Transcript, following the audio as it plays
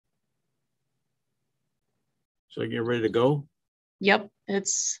So get ready to go? Yep,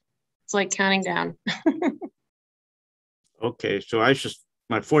 it's like counting down. Okay, so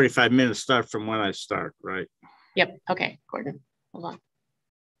my 45 minutes start from when I start, right? Yep, okay, Gordon, hold on.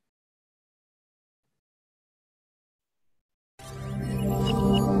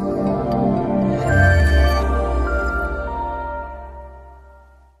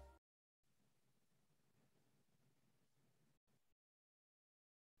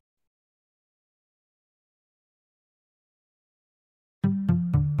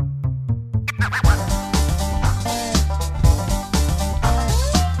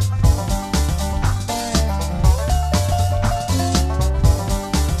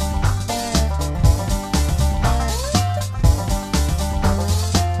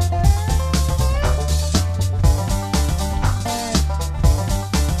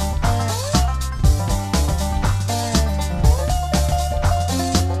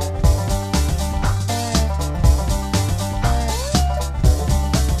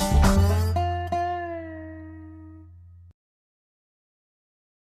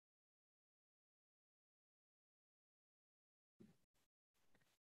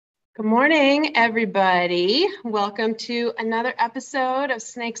 Good morning, everybody. Welcome to another episode of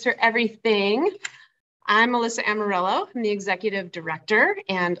Snakes Are Everything. I'm Melissa Amarillo. I'm the Executive Director,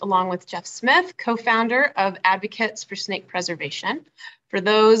 and along with Jeff Smith, co-founder of Advocates for Snake Preservation. For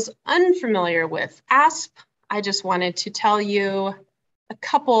those unfamiliar with ASP, I just wanted to tell you a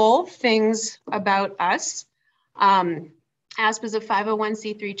couple things about us. ASP is a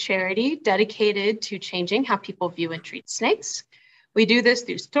 501c3 charity dedicated to changing how people view and treat snakes. We do this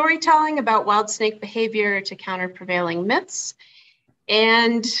through storytelling about wild snake behavior to counter prevailing myths,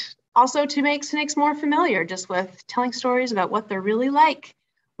 and also to make snakes more familiar, just with telling stories about what they're really like.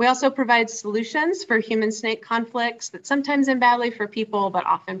 We also provide solutions for human-snake conflicts that sometimes end badly for people, but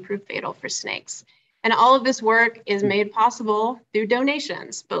often prove fatal for snakes. And all of this work is made possible through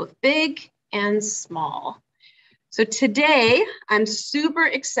donations, both big and small. So today, I'm super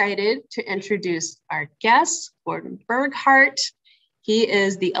excited to introduce our guest, Gordon Burghardt. He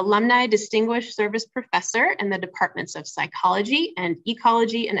is the Alumni Distinguished Service Professor in the Departments of Psychology and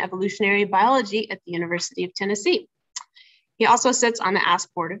Ecology and Evolutionary Biology at the University of Tennessee. He also sits on the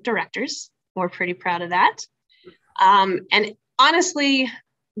ASP Board of Directors. We're pretty proud of that. And honestly,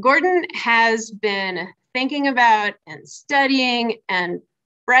 Gordon has been thinking about and studying and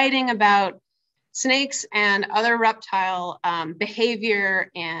writing about snakes and other reptile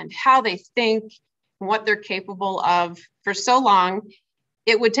behavior and how they think, what they're capable of for so long.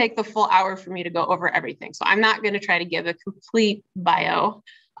 It would take the full hour for me to go over everything. So I'm not going to try to give a complete bio,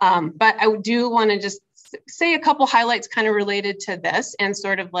 but I do want to just say a couple highlights kind of related to this and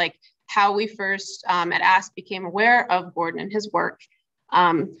sort of like how we first at ASP became aware of Gordon and his work.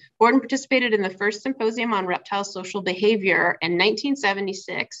 Gordon participated in the first symposium on reptile social behavior in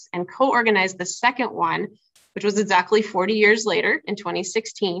 1976 and co-organized the second one, which was exactly 40 years later in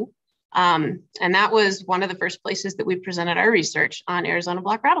 2016. And that was one of the first places that we presented our research on Arizona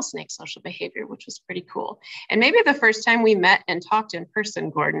black rattlesnake social behavior, which was pretty cool. And maybe the first time we met and talked in person,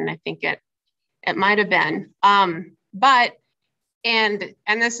 Gordon, I think it might have been. And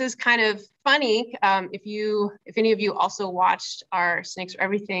this is kind of funny. If any of you also watched our Snakes Are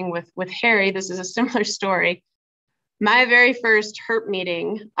Everything with Harry, this is a similar story. My very first herp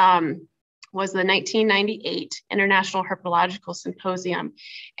meeting was the 1998 International Herpetological Symposium.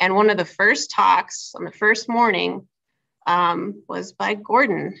 And one of the first talks on the first morning was by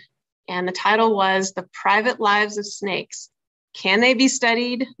Gordon. And the title was The Private Lives of Snakes. Can they be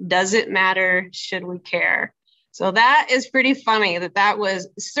studied? Does it matter? Should we care? So that is pretty funny that was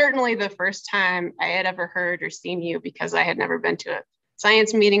certainly the first time I had ever heard or seen you, because I had never been to a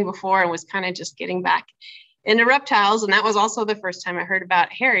science meeting before and was kind of just getting back into reptiles. And that was also the first time I heard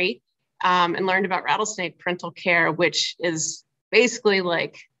about Harry. And learned about rattlesnake parental care, which is basically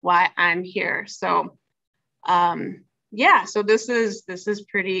like why I'm here. So yeah, so this is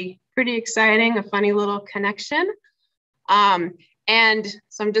pretty exciting, a funny little connection. And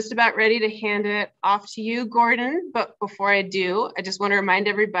so I'm just about ready to hand it off to you, Gordon. But before I do, I just want to remind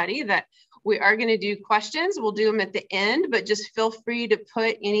everybody that we are going to do questions. We'll do them at the end, but just feel free to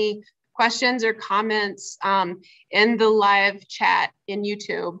put any questions or comments in the live chat in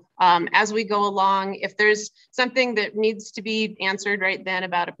YouTube as we go along. If there's something that needs to be answered right then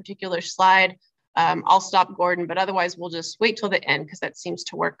about a particular slide, I'll stop Gordon, but otherwise we'll just wait till the end because that seems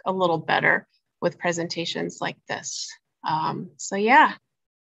to work a little better with presentations like this. So yeah,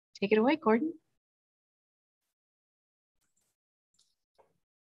 take it away, Gordon.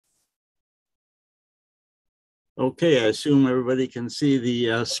 Okay, I assume everybody can see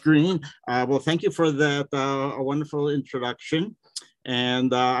the screen. Well, thank you for that a wonderful introduction.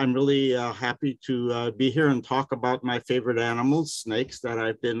 And I'm really happy to be here and talk about my favorite animals, snakes, that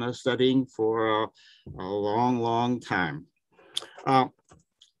I've been studying for a long, long time.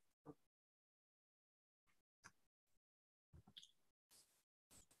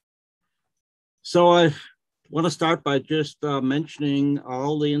 So I want to start by just mentioning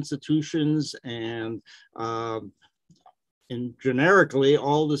all the institutions and generically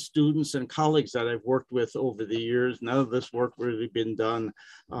all the students and colleagues that I've worked with over the years. None of this work really been done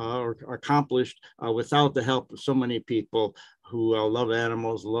or accomplished without the help of so many people who love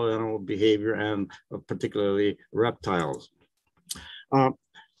animals, love animal behavior, and particularly reptiles.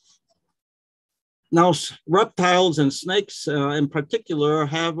 Now, reptiles and snakes in particular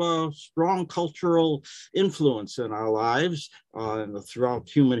have a strong cultural influence in our lives and throughout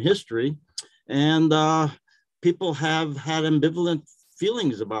human history. And people have had ambivalent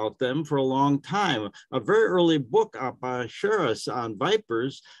feelings about them for a long time. A very early book by Sherris on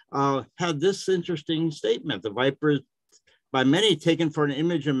vipers had this interesting statement: the viper is by many taken for an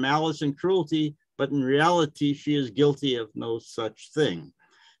image of malice and cruelty, but in reality, she is guilty of no such thing.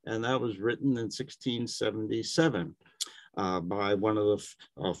 And that was written in 1677 by one of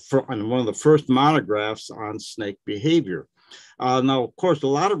the first monographs on snake behavior. Now, of course, a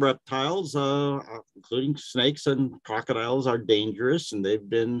lot of reptiles, including snakes and crocodiles, are dangerous, and they've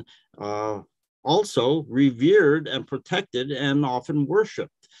been also revered and protected and often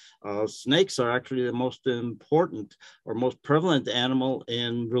worshipped. Snakes are actually the most important or most prevalent animal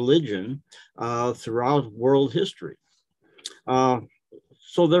in religion throughout world history.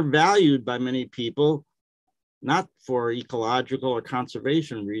 So they're valued by many people, not for ecological or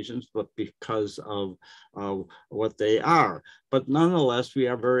conservation reasons, but because of what they are. But nonetheless, we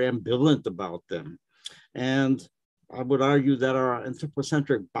are very ambivalent about them. And I would argue that our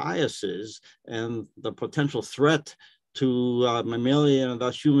anthropocentric biases and the potential threat to mammalian and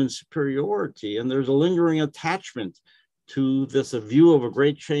thus human superiority, and there's a lingering attachment to this view of a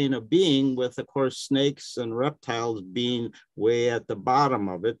great chain of being, with, of course, snakes and reptiles being way at the bottom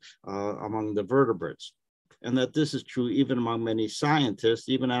of it among the vertebrates. And that this is true even among many scientists,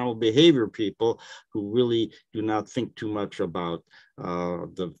 even animal behavior people who really do not think too much about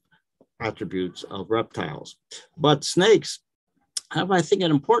the attributes of reptiles. But snakes have, I think,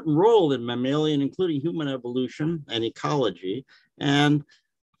 an important role in mammalian, including human evolution and ecology. And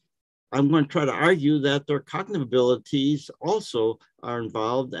I'm going to try to argue that their cognitive abilities also are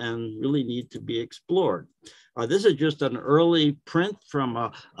involved and really need to be explored. This is just an early print from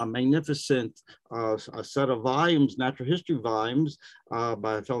a magnificent a set of volumes, natural history volumes,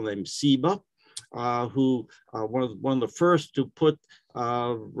 by a fellow named Seba, who one of the first to put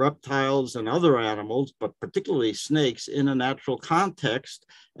reptiles and other animals, but particularly snakes, in a natural context.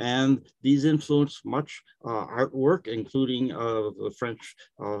 And these influenced much artwork, including the French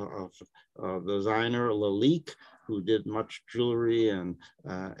designer Lalique, who did much jewelry and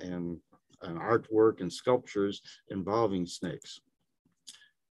artwork and sculptures involving snakes.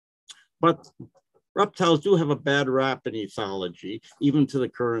 But reptiles do have a bad rap in ethology, even to the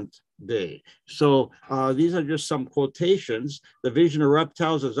current day. So these are just some quotations. The vision of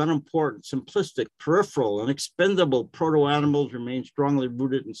reptiles as unimportant, simplistic, peripheral, and expendable proto-animals remains strongly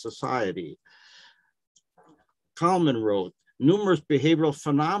rooted in society. Kalman wrote, numerous behavioral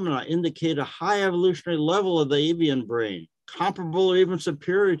phenomena indicate a high evolutionary level of the avian brain, comparable or even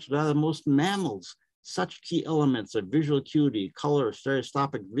superior to that of most mammals. Such key elements are visual acuity, color,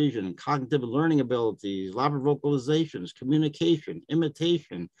 stereoscopic vision, cognitive learning abilities, elaborate vocalizations, communication,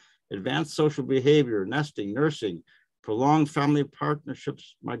 imitation, advanced social behavior, nesting, nursing, prolonged family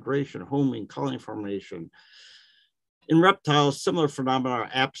partnerships, migration, homing, colony formation. In reptiles, similar phenomena are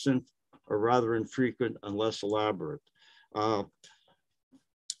absent or rather infrequent and less elaborate.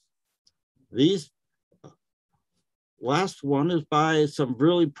 These last one is by some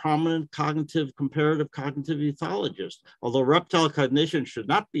really prominent comparative cognitive ethologists. Although reptile cognition should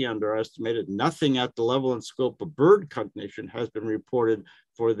not be underestimated, nothing at the level and scope of bird cognition has been reported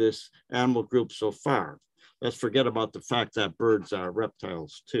for this animal group so far. Let's forget about the fact that birds are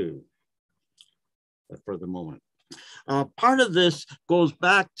reptiles too, for the moment. Part of this goes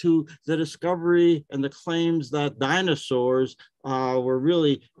back to the discovery and the claims that dinosaurs were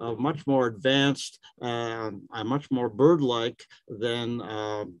really much more advanced and much more bird-like than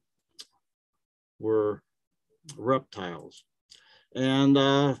were reptiles. And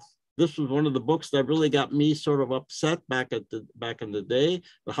this was one of the books that really got me sort of upset back in the day,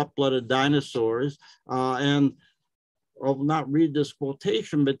 The Hot-Blooded Dinosaurs. And I'll not read this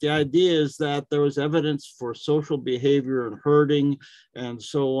quotation, but the idea is that there was evidence for social behavior and herding and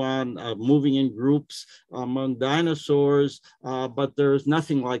so on, moving in groups among dinosaurs, but there's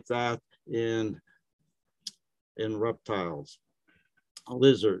nothing like that in reptiles,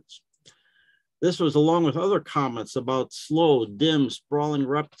 lizards. This was along with other comments about slow, dim, sprawling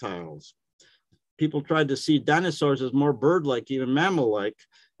reptiles. People tried to see dinosaurs as more bird-like, even mammal-like,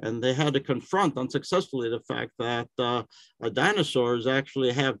 and they had to confront unsuccessfully the fact that dinosaurs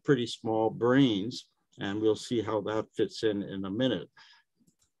actually have pretty small brains, and we'll see how that fits in a minute.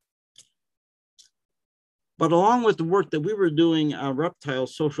 But along with the work that we were doing on reptile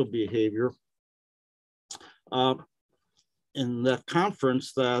social behavior, in that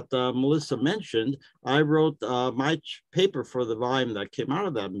conference that Melissa mentioned, I wrote my paper for the volume that came out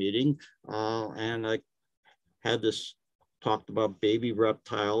of that meeting, and I had this talked about baby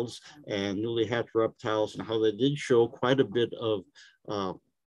reptiles and newly hatched reptiles and how they did show quite a bit of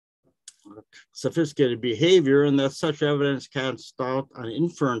sophisticated behavior, and that such evidence casts doubt on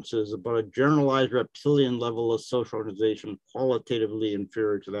inferences about a generalized reptilian level of social organization qualitatively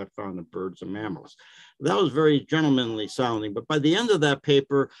inferior to that found in birds and mammals. That was very gentlemanly sounding, but by the end of that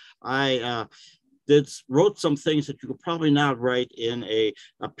paper, I wrote some things that you could probably not write in a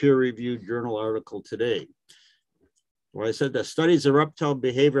peer-reviewed journal article today. Well, I said that studies of reptile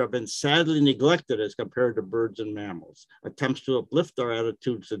behavior have been sadly neglected as compared to birds and mammals. Attempts to uplift our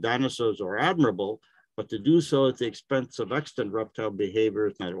attitudes to dinosaurs are admirable, but to do so at the expense of extant reptile behavior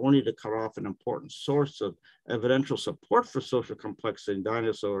is not only to cut off an important source of evidential support for social complexity in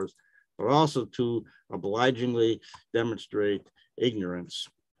dinosaurs, but also to obligingly demonstrate ignorance,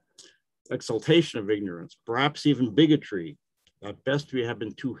 exaltation of ignorance, perhaps even bigotry. At best, we have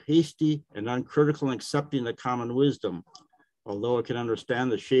been too hasty and uncritical in accepting the common wisdom. Although I can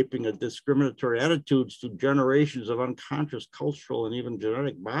understand the shaping of discriminatory attitudes through generations of unconscious cultural and even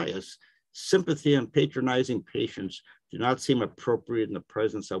genetic bias, sympathy and patronizing patience do not seem appropriate in the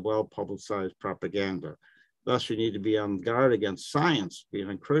presence of well-publicized propaganda. Thus, we need to be on guard against science being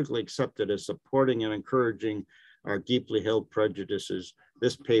uncritically accepted as supporting and encouraging our deeply held prejudices.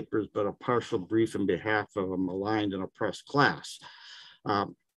 This paper is but a partial brief in behalf of a maligned and oppressed class.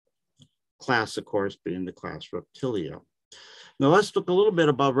 Class, of course, being the class Reptilia. Now let's look a little bit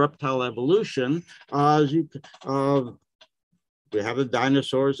about reptile evolution. We have the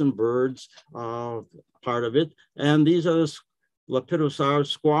dinosaurs and birds part of it, and these are the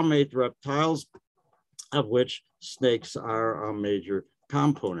Lepidosaurus squamate reptiles, of which snakes are a major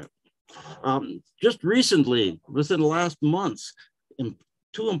component. Just recently, within the last months,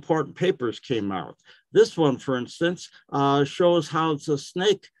 two important papers came out. This one, for instance, shows how the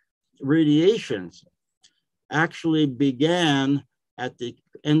snake radiations actually began at the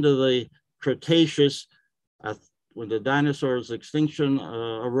end of the Cretaceous, when the dinosaurs' extinction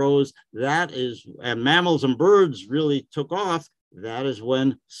arose. That is, and mammals and birds really took off. That is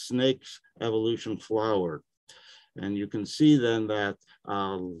when snakes evolution flowered. And you can see then that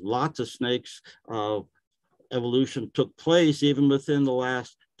lots of snakes evolution took place even within the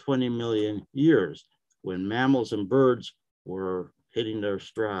last 20 million years, when mammals and birds were hitting their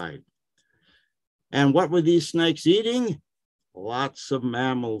stride. And what were these snakes eating? Lots of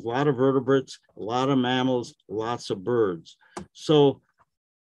mammals, a lot of vertebrates, a lot of mammals, lots of birds. So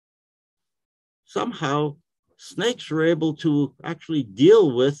somehow snakes were able to actually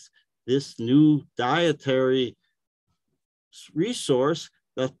deal with this new dietary resource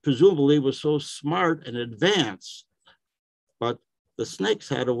that presumably was so smart and advanced, but the snakes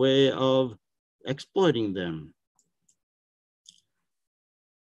had a way of exploiting them.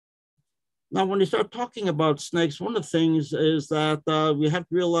 Now, when you start talking about snakes, one of the things is that we have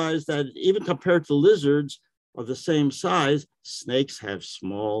to realize that even compared to lizards of the same size, snakes have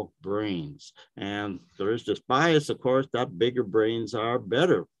small brains. And there is this bias, of course, that bigger brains are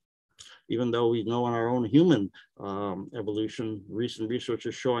better. Even though we know in our own human evolution, recent research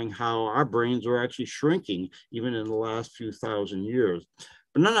is showing how our brains are actually shrinking even in the last few thousand years.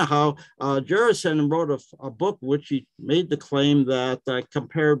 But anyhow, Gartersnake wrote a book which he made the claim that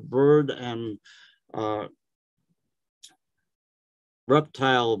compared bird and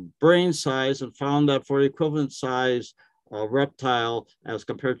reptile brain size and found that for equivalent size reptile as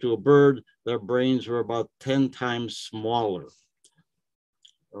compared to a bird, their brains were about 10 times smaller.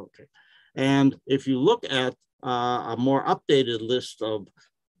 Okay. And if you look at a more updated list of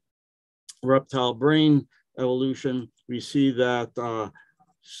reptile brain evolution, we see that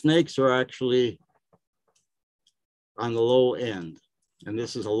snakes are actually on the low end. And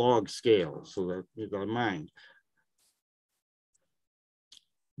this is a log scale, so that you got in mind.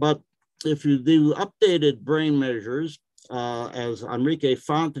 But if you do updated brain measures as Enrique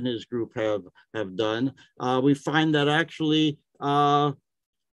Font and his group have done, we find that actually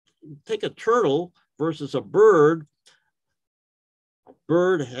take a turtle versus a bird. A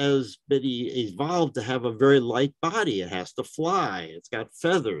bird has been evolved to have a very light body. It has to fly. It's got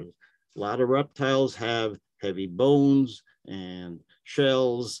feathers. A lot of reptiles have heavy bones and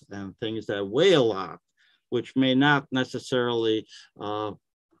shells and things that weigh a lot, which may not necessarily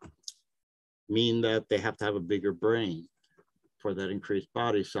mean that they have to have a bigger brain for that increased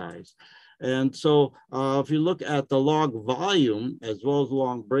body size. And so if you look at the log volume as well as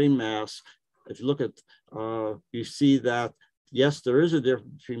log brain mass, if you look at, you see that, yes, there is a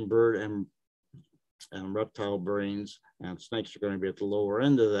difference between bird and reptile brains, and snakes are going to be at the lower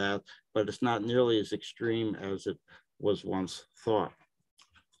end of that, but it's not nearly as extreme as it was once thought.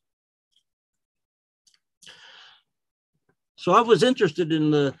 So I was interested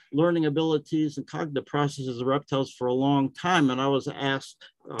in the learning abilities and cognitive processes of reptiles for a long time, and I was asked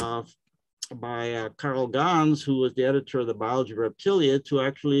by Carl Gans, who was the editor of the Biology of Reptilia, to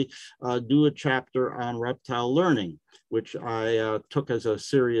actually do a chapter on reptile learning, which I took as a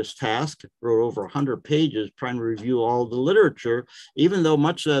serious task, wrote over 100 pages trying to review all the literature, even though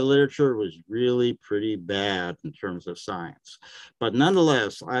much of that literature was really pretty bad in terms of science. But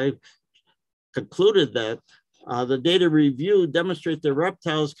nonetheless, I concluded that the data review demonstrate that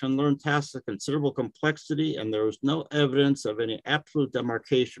reptiles can learn tasks of considerable complexity, and there was no evidence of any absolute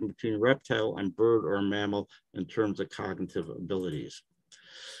demarcation between reptile and bird or mammal in terms of cognitive abilities.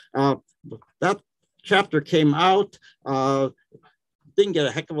 That chapter came out, didn't get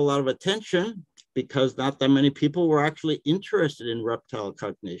a heck of a lot of attention because not that many people were actually interested in reptile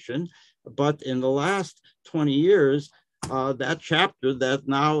cognition. But in the last 20 years, that chapter that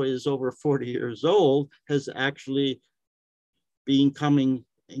now is over 40 years old has actually becoming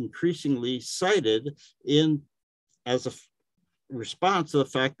increasingly cited as a response to the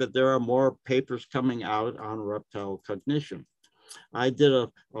fact that there are more papers coming out on reptile cognition. I did a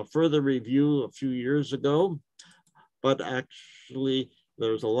further review a few years ago, but actually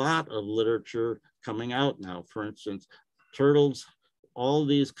there's a lot of literature coming out now. For instance, turtles. All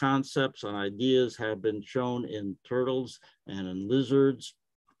these concepts and ideas have been shown in turtles and in lizards.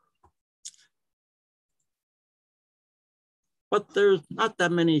 But there's not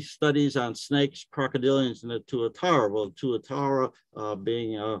that many studies on snakes, crocodilians, and the tuatara. Well, tuatara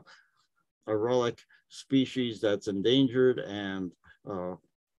being a relic species that's endangered and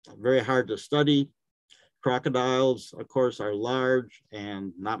very hard to study. Crocodiles, of course, are large,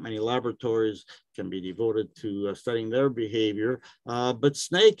 and not many laboratories can be devoted to studying their behavior. But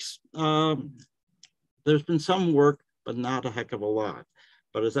snakes, there's been some work, but not a heck of a lot.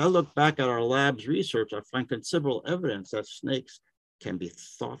 But as I look back at our lab's research, I find considerable evidence that snakes can be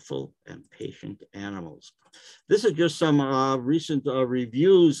thoughtful and patient animals. This is just some recent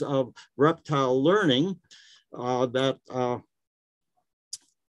reviews of reptile learning that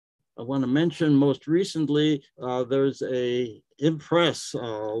I want to mention. Most recently, there's a Impress,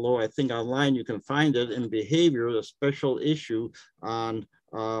 although I think online you can find it, in Behavior, a special issue on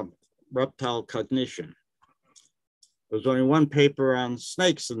reptile cognition. There's only one paper on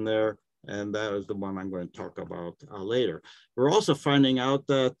snakes in there, and that is the one I'm going to talk about later. We're also finding out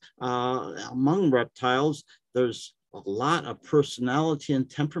that among reptiles, there's a lot of personality and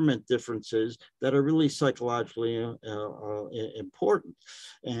temperament differences that are really psychologically important.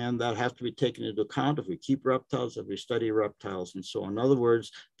 And that has to be taken into account if we keep reptiles, if we study reptiles, and so on. In other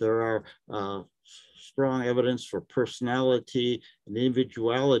words, there are strong evidence for personality and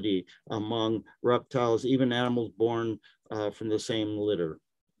individuality among reptiles, even animals born from the same litter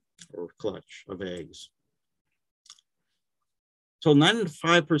or clutch of eggs. So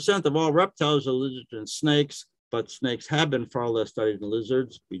 95% of all reptiles are lizards and snakes, but snakes have been far less studied than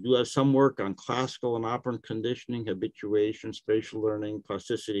lizards. We do have some work on classical and operant conditioning, habituation, spatial learning,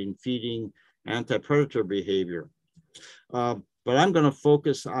 plasticity and feeding, anti-predator behavior. But I'm going to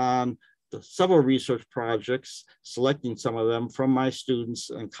focus on several research projects, selecting some of them from my students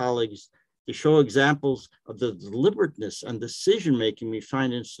and colleagues to show examples of the deliberateness and decision-making we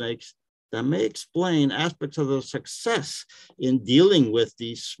find in snakes that may explain aspects of the success in dealing with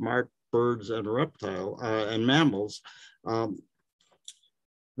these smart birds and reptile and mammals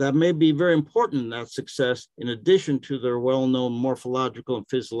that may be very important in that success, in addition to their well-known morphological and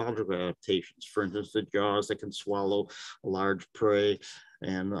physiological adaptations. For instance, the jaws that can swallow a large prey,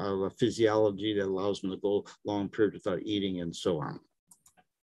 and the physiology that allows them to go long periods without eating, and so on.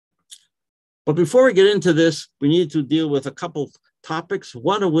 But before we get into this, we need to deal with a couple topics,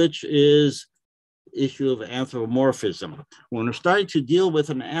 one of which is issue of anthropomorphism. When we're starting to deal with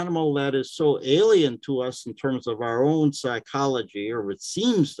an animal that is so alien to us in terms of our own psychology, or it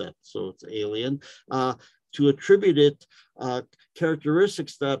seems that so it's alien, to attribute it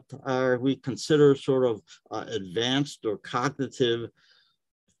characteristics that we consider sort of advanced or cognitive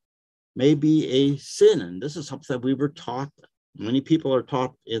may be a sin. And this is something that we were taught, many people are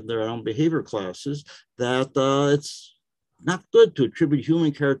taught in their own behavior classes, that it's not good to attribute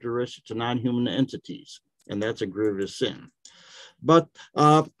human characteristics to non-human entities, and that's a grievous sin. But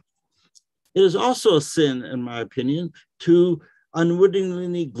it is also a sin, in my opinion, to unwittingly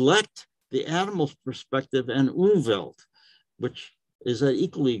neglect the animal's perspective and Umwelt, which is an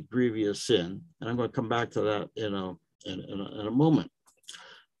equally grievous sin. And I'm going to come back to that in a moment.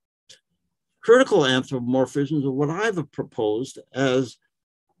 Critical anthropomorphisms are what I've proposed as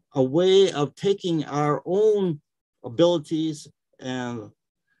a way of taking our own abilities and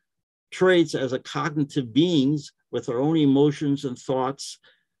traits as a cognitive beings with our own emotions and thoughts,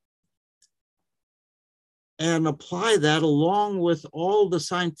 and apply that along with all the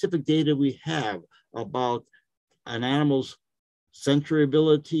scientific data we have about an animal's sensory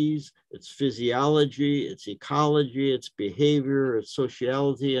abilities, its physiology, its ecology, its behavior, its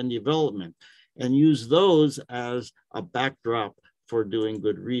sociality and development, and use those as a backdrop for doing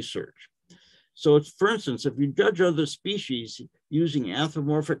good research. So it's, for instance, if you judge other species using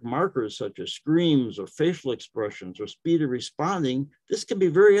anthropomorphic markers such as screams or facial expressions or speed of responding, this can be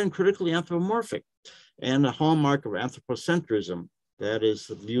very uncritically anthropomorphic and a hallmark of anthropocentrism, that is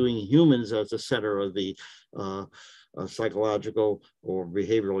viewing humans as the center of the psychological or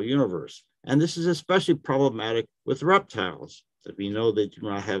behavioral universe. And this is especially problematic with reptiles, that we know they do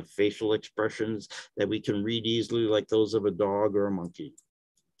not have facial expressions that we can read easily like those of a dog or a monkey.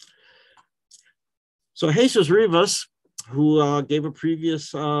 So Jesus Rivas, who gave a previous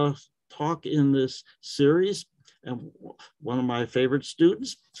talk in this series, and one of my favorite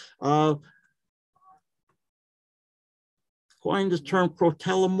students, coined the term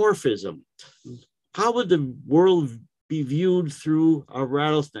crotalomorphism. How would the world be viewed through a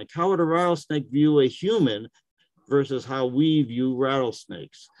rattlesnake? How would a rattlesnake view a human versus how we view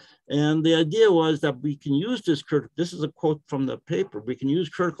rattlesnakes? And the idea was that we can use this is a quote from the paper, we can use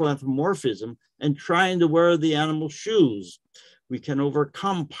critical anthropomorphism and trying to wear the animal's shoes. We can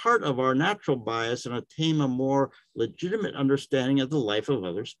overcome part of our natural bias and attain a more legitimate understanding of the life of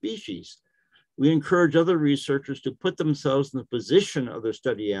other species. We encourage other researchers to put themselves in the position of their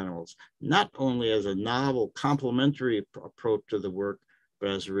study animals, not only as a novel complementary approach to the work, but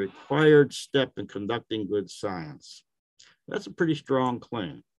as a required step in conducting good science. That's a pretty strong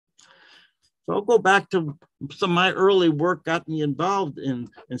claim. So I'll go back to some of my early work got me involved in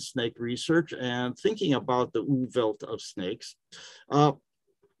snake research and thinking about the Umwelt of snakes,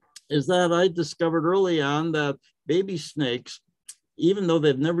 is that I discovered early on that baby snakes, even though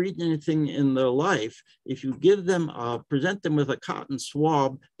they've never eaten anything in their life, if you give them, present them with a cotton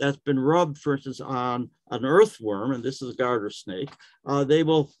swab that's been rubbed, for instance, on an earthworm, and this is a garter snake, they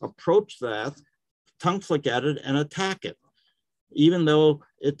will approach that, tongue flick at it, and attack it, even though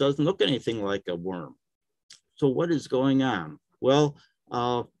it doesn't look anything like a worm. So what is going on? Well,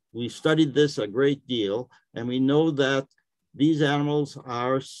 we studied this a great deal, and we know that these animals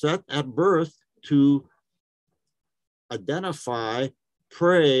are set at birth to identify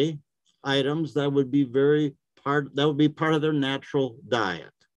prey items that would be part of their natural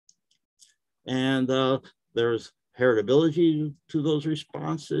diet. And there's heritability to those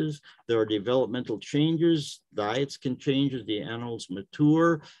responses. There are developmental changes. Diets can change as the animals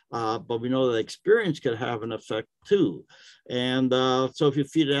mature, but we know that experience can have an effect too. And so if you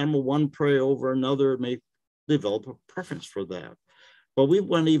feed an animal one prey over another, it may develop a preference for that. But we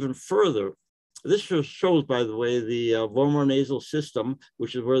went even further. This just shows, by the way, the vomeronasal system,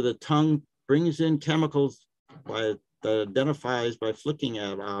 which is where the tongue brings in chemicals that identifies by flicking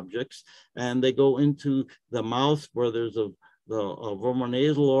at objects, and they go into the mouth where there's a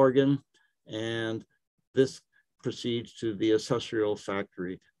vomeronasal organ, and this proceeds to the accessory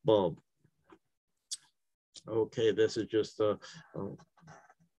olfactory bulb. Okay, this is just a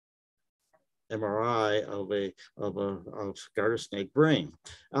MRI of a garter snake brain.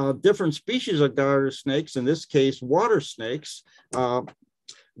 Different species of garter snakes, in this case, water snakes,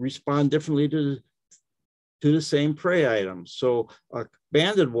 respond differently to the same prey items. So a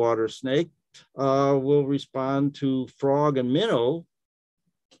banded water snake will respond to frog and minnow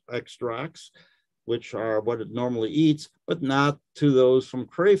extracts, which are what it normally eats, but not to those from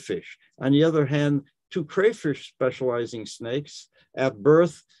crayfish. On the other hand, two crayfish specializing snakes at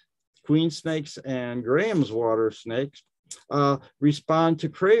birth, queen snakes and Graham's water snakes, respond to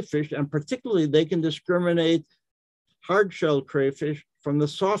crayfish, and particularly they can discriminate hard-shelled crayfish from the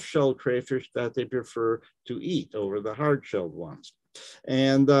soft-shelled crayfish that they prefer to eat over the hard-shelled ones.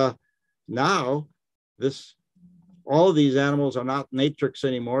 And now all these animals are not natrix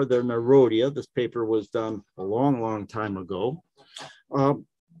anymore, they're Neurodia. This paper was done a long, long time ago.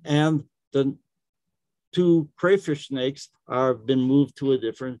 And the two crayfish snakes have been moved to a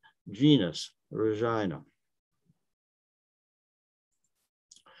different genus, Regina.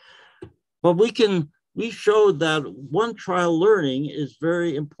 But we showed that one trial learning is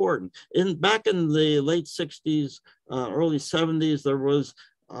very important. Back in the late 60s, early 70s, there was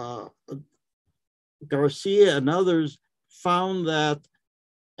Garcia and others found that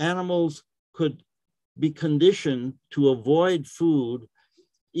animals could be conditioned to avoid food,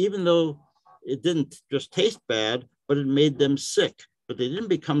 even though it didn't just taste bad, but it made them sick. But they didn't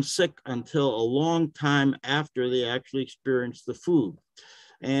become sick until a long time after they actually experienced the food.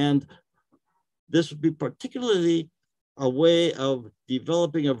 And this would be particularly a way of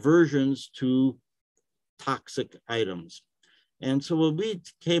developing aversions to toxic items. And so we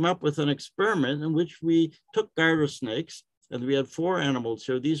came up with an experiment in which we took garter snakes, and we had 4 animals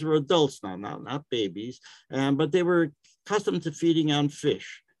here. These were adults now, not babies, but they were accustomed to feeding on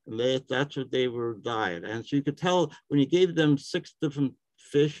fish. And that's what they were diet. And so you could tell when you gave them 6 different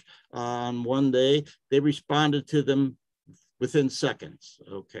fish on one day, they responded to them within seconds.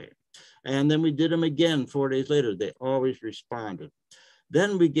 Okay. And then we did them again 4 days later. They always responded.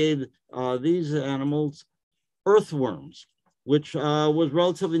 Then we gave these animals earthworms, which was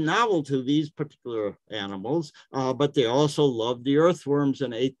relatively novel to these particular animals, but they also loved the earthworms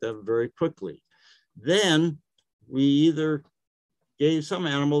and ate them very quickly. Then we either gave some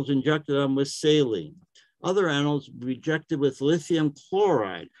animals, injected them with saline. Other animals rejected with lithium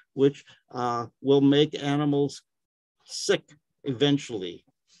chloride, which will make animals sick eventually.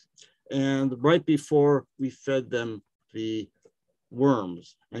 And right before we fed them the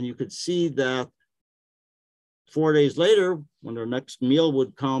worms. And you could see that 4 days later, when their next meal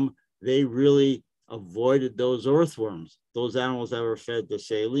would come, they really avoided those earthworms. Those animals that were fed the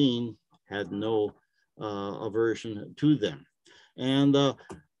saline had no aversion to them. And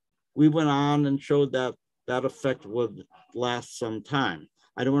we went on and showed that that effect would last some time.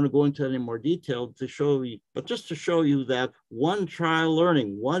 I don't want to go into any more detail to show you, but just to show you that one trial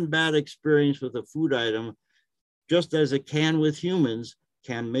learning, one bad experience with a food item, just as it can with humans,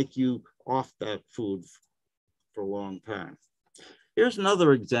 can make you off that food for a long time. Here's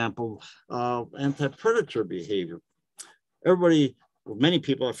another example of anti-predator behavior. Many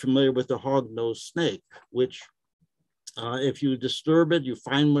people are familiar with the hog-nosed snake, which if you disturb it, you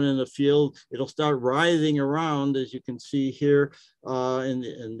find one in the field, it'll start writhing around, as you can see here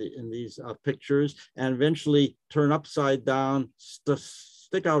in these pictures, and eventually turn upside down,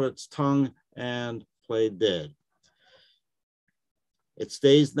 stick out its tongue, and play dead. It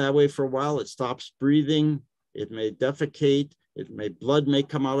stays that way for a while. It stops breathing. It may defecate. Blood may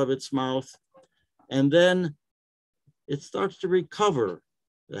come out of its mouth. And then it starts to recover.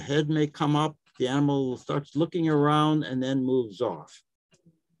 The head may come up. The animal starts looking around and then moves off.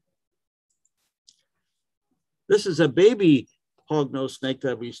 This is a baby hog-nosed snake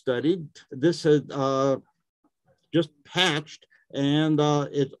that we studied. This had just hatched, and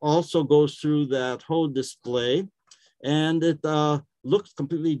it also goes through that whole display, and it looks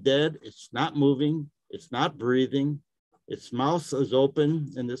completely dead. It's not moving. It's not breathing. Its mouth is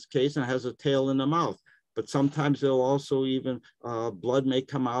open in this case and has a tail in the mouth. But sometimes it'll also even, blood may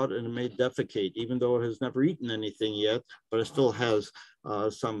come out and it may defecate, even though it has never eaten anything yet, but it still has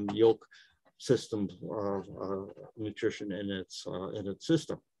some yolk system nutrition in its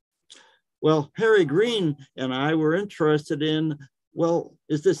system. Well, Harry Green and I were interested in, well,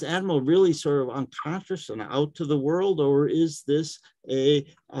 is this animal really sort of unconscious and out to the world, or is this a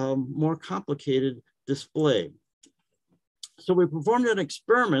more complicated display? So we performed an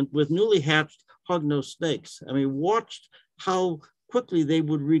experiment with newly hatched hog-nosed snakes, and we watched how quickly they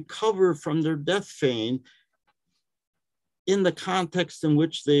would recover from their death feign in the context in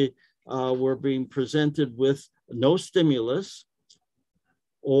which they were being presented with no stimulus,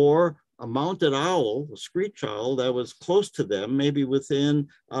 or a mounted owl, a screech owl that was close to them, maybe within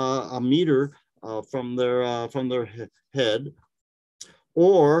a meter from their head,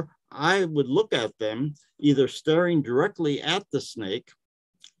 or I would look at them either staring directly at the snake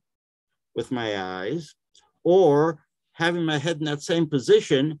with my eyes, or having my head in that same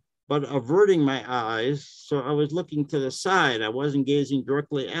position, but averting my eyes. So I was looking to the side. I wasn't gazing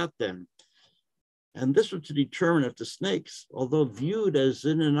directly at them. And this was to determine if the snakes, although viewed as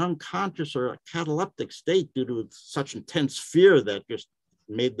in an unconscious or a cataleptic state due to such intense fear that just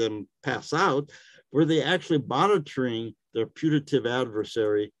made them pass out, were they actually monitoring their putative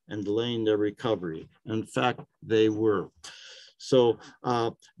adversary and delaying their recovery? In fact, they were. So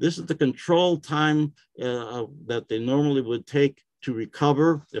this is the control time that they normally would take to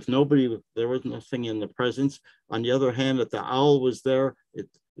recover. If there was nothing in the presence. On the other hand, if the owl was there, it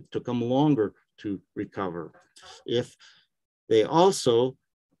took them longer to recover. If they also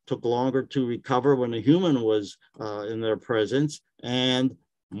took longer to recover when a human was in their presence, and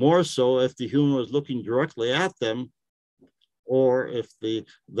more so if the human was looking directly at them, or if the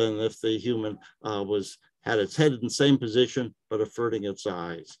human had its head in the same position but averting its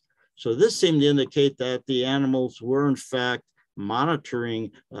eyes. So this seemed to indicate that the animals were in fact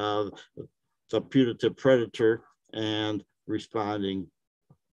monitoring the putative predator and responding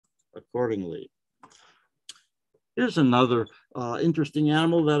accordingly. Here's another interesting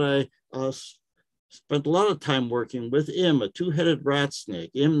animal that I spent a lot of time working with, a two-headed rat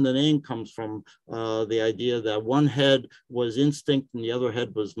snake. The name comes from the idea that one head was instinct and the other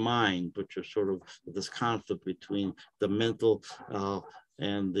head was mind, which is sort of this conflict between the mental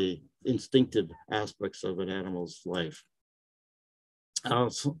and the instinctive aspects of an animal's life.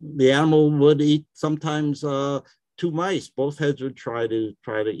 So the animal would eat sometimes two mice. Both heads would try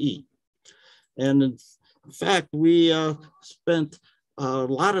to eat. And in fact, we spent a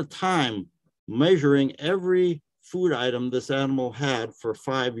lot of time measuring every food item this animal had for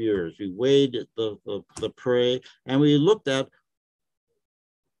 5 years. We weighed the prey, and we looked at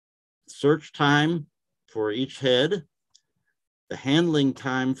search time for each head, the handling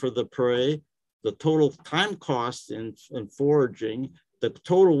time for the prey, the total time cost in foraging, the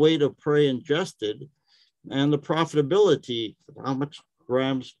total weight of prey ingested, and the profitability, how much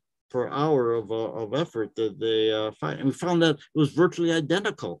grams per hour of effort that they find. And we found that it was virtually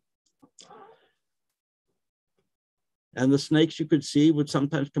identical. And the snakes, you could see, would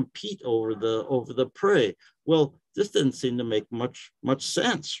sometimes compete over the prey. Well, this didn't seem to make much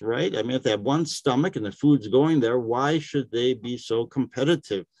sense, right? I mean, if they have one stomach and the food's going there, why should they be so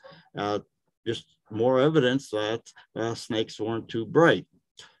competitive? Just more evidence that snakes weren't too bright.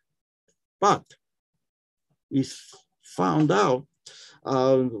 But we found out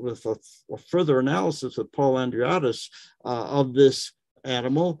with a further analysis of Paul Andreatis of this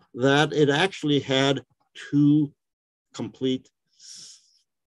animal that it actually had two complete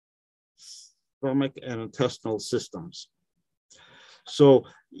stomach and intestinal systems. So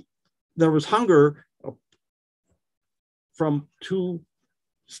there was hunger from two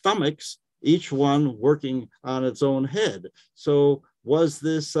stomachs, each one working on its own head. So was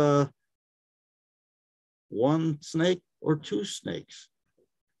this one snake or two snakes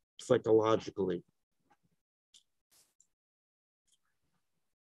psychologically?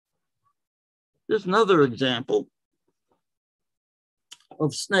 There's another example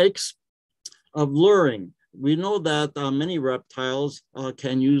of snakes, of luring. We know that many reptiles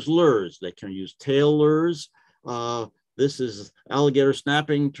can use lures. They can use tail lures. This is alligator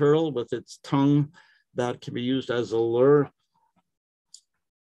snapping turtle with its tongue that can be used as a lure.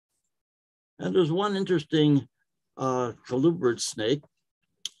 And there's one interesting colubrid snake,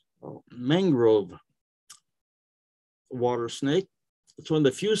 mangrove water snake. It's one of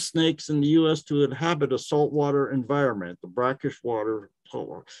the few snakes in the US to inhabit a saltwater environment, the brackish water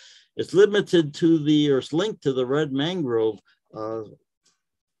saltwater. It's limited to it's linked to the red mangrove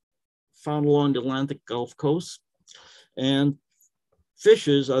found along the Atlantic Gulf Coast. And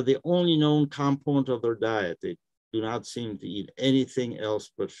fishes are the only known component of their diet. They do not seem to eat anything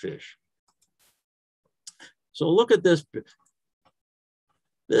else but fish. So look at this.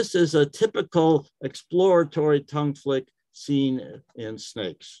 This is a typical exploratory tongue flick seen in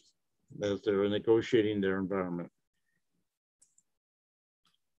snakes as they're negotiating their environment.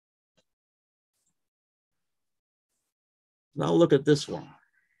 Now look at this one.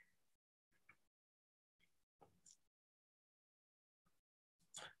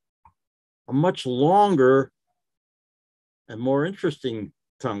 A much longer and more interesting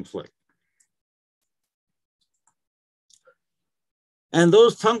tongue flick. And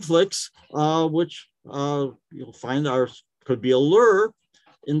those tongue flicks, which you'll find could be a lure,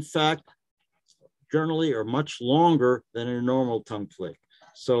 in fact, generally are much longer than a normal tongue flick.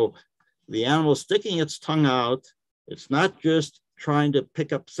 So the animal sticking its tongue out, it's not just trying to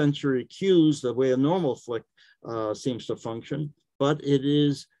pick up sensory cues the way a normal flick seems to function, but it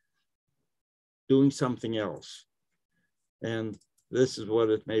is doing something else. And this is what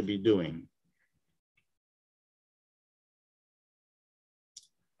it may be doing.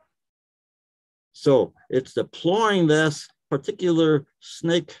 So it's deploying this particular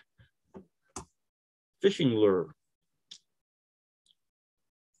snake fishing lure.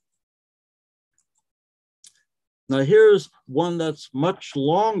 Now here's one that's much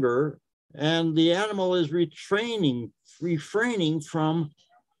longer, and the animal is refraining from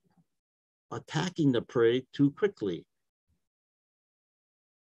attacking the prey too quickly.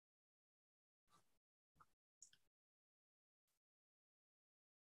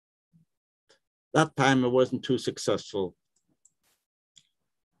 That time it wasn't too successful.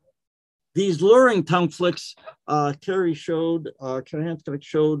 These luring tongue flicks, Carrie showed,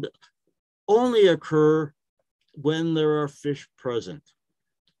 showed, only occur when there are fish present.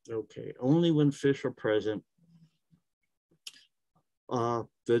 Okay, only when fish are present do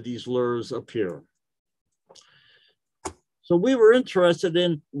these lures appear. So we were interested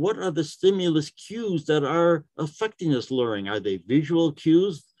in what are the stimulus cues that are affecting this luring. Are they visual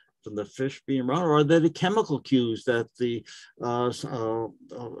cues from the fish being around, or are they the chemical cues that the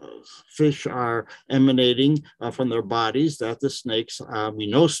fish are emanating from their bodies, that the snakes, we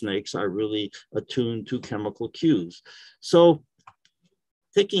know snakes are really attuned to chemical cues. So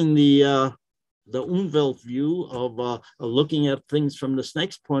taking the Umwelt view of looking at things from the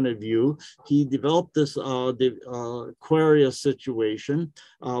snake's point of view, he developed this Aquarius situation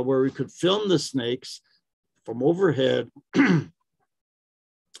where we could film the snakes from overhead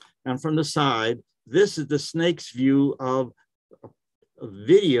and from the side. This is the snake's view of a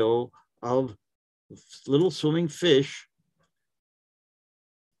video of little swimming fish.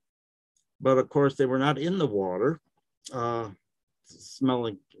 But of course, they were not in the water,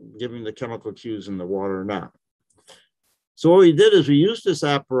 smelling, giving the chemical cues in the water now. So what we did is we used this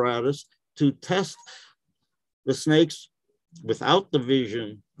apparatus to test the snakes without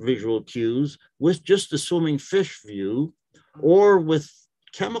the visual cues, with just the swimming fish view, or with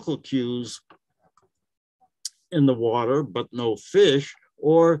chemical cues in the water, but no fish,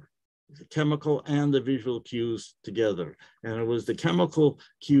 or the chemical and the visual cues together. And it was the chemical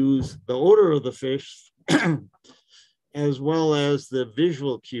cues, the odor of the fish, as well as the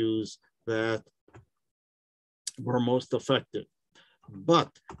visual cues that were most effective. But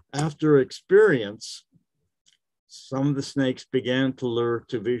after experience, some of the snakes began to lure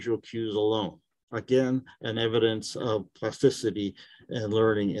to visual cues alone. Again, an evidence of plasticity and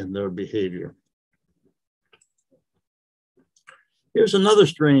learning in their behavior. Here's another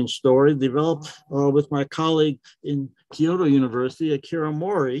strange story developed with my colleague in Kyoto University, Akira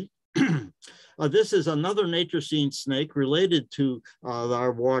Mori. This is another nature scene snake related to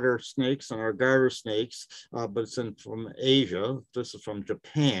our water snakes and our garter snakes, but it's from Asia. This is from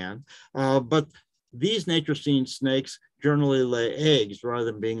Japan. But these nature scene snakes generally lay eggs rather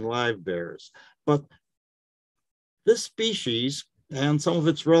than being live bears. But this species and some of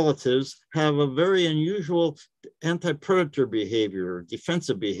its relatives have a very unusual anti-predator behavior,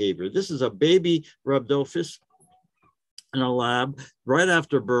 defensive behavior. This is a baby Rhabdophis in a lab right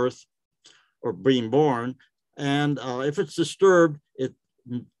after birth or being born. And if it's disturbed, it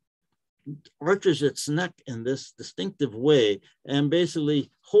arches its neck in this distinctive way and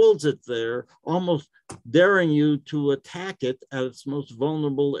basically holds it there, almost daring you to attack it at its most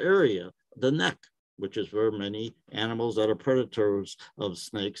vulnerable area, the neck, which is where many animals that are predators of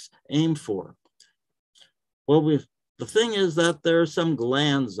snakes aim for. Well, the thing is that there are some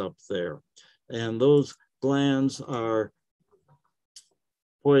glands up there, and those glands are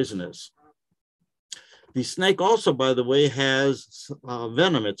poisonous. The snake also, by the way, has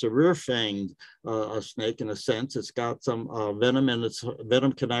venom. It's a rear-fanged snake in a sense. It's got some venom, and its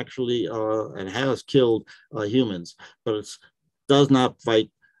venom can actually, and has killed humans, but it does not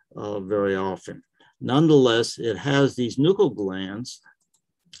bite very often. Nonetheless, it has these nuchal glands,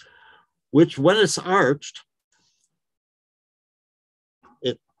 which when it's arched,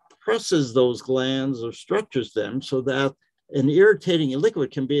 it presses those glands or stretches them so that an irritating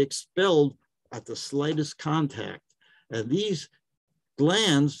liquid can be expelled at the slightest contact. And these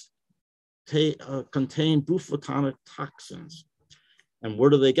glands contain bufotonic toxins. And where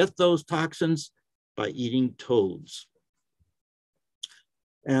do they get those toxins? By eating toads.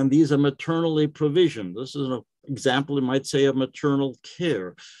 And these are maternally provisioned. This is an example, you might say, of maternal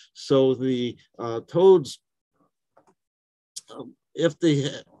care. So the toads, if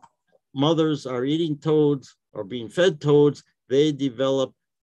the mothers are eating toads or being fed toads, they develop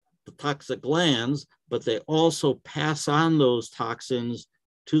the toxic glands, but they also pass on those toxins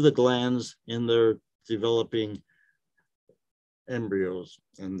to the glands in their developing embryos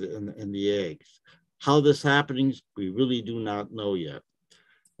and the eggs. How this happens, we really do not know yet.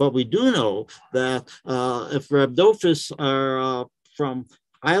 But we do know that if Rhabdophis are from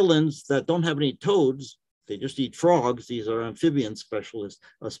Islands that don't have any toads, they just eat frogs. These are amphibian specialist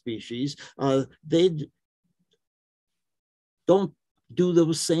species. They don't do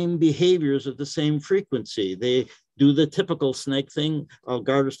those same behaviors at the same frequency. They do the typical snake thing, a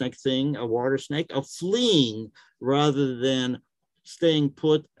gartersnake thing, a water snake, of fleeing rather than staying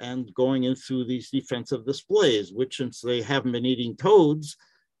put and going in through these defensive displays, which, since they haven't been eating toads,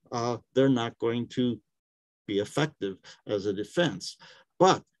 they're not going to be effective as a defense.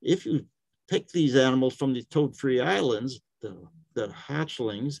 But if you take these animals from the toad-free islands, the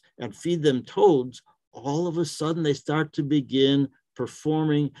hatchlings, and feed them toads, all of a sudden they start to begin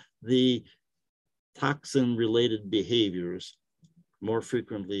performing the toxin-related behaviors more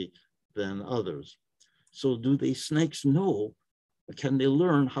frequently than others. So do these snakes know? Can they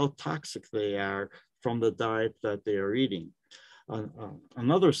learn how toxic they are from the diet that they are eating?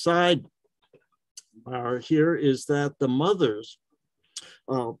 Another side here is that the mothers,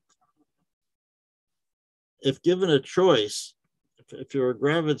 if given a choice, if you're a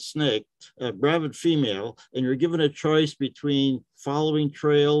gravid snake, a gravid female, and you're given a choice between following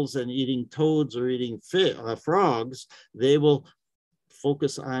trails and eating toads or eating frogs, they will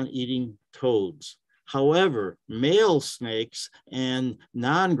focus on eating toads. However, male snakes and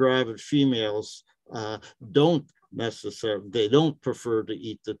non-gravid females don't prefer to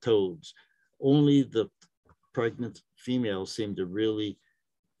eat the toads. Only the pregnant females seem to really,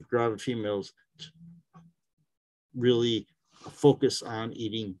 gravid females really focus on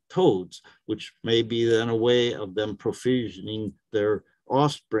eating toads, which may be then a way of them provisioning their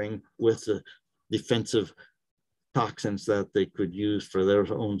offspring with the defensive toxins that they could use for their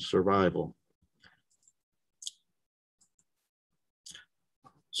own survival.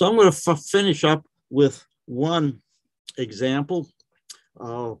 So I'm going to finish up with one example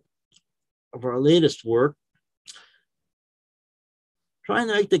of our latest work, trying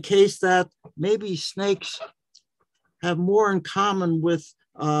to make the case that maybe snakes have more in common with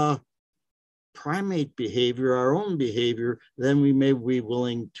primate behavior, our own behavior, than we may be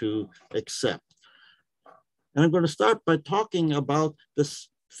willing to accept. And I'm going to start by talking about this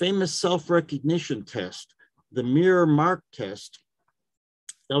famous self-recognition test, the mirror mark test,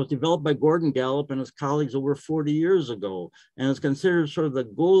 that was developed by Gordon Gallup and his colleagues over 40 years ago, and is considered sort of the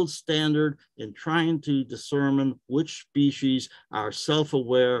gold standard in trying to determine which species are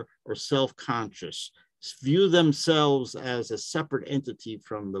self-aware or self-conscious, view themselves as a separate entity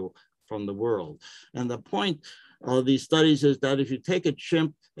from the world. And the point of these studies is that if you take a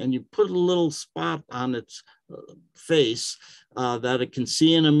chimp and you put a little spot on its face that it can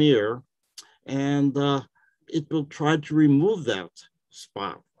see in a mirror, and it will try to remove that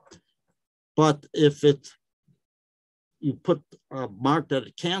spot. But if you put a mark that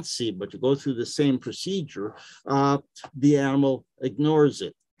it can't see, but you go through the same procedure, the animal ignores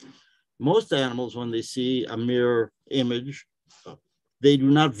it. Most animals, when they see a mirror image, they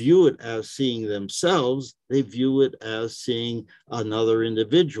do not view it as seeing themselves. They view it as seeing another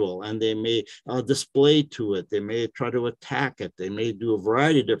individual, and they may display to it. They may try to attack it. They may do a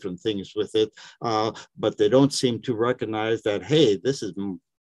variety of different things with it, but they don't seem to recognize that, hey, this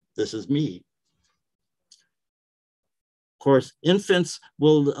is me. Of course, infants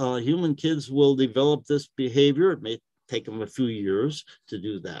will, human kids will develop this behavior. It may take them a few years to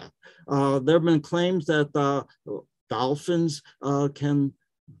do that. There have been claims that dolphins can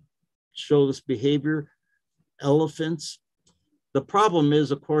show this behavior, elephants. The problem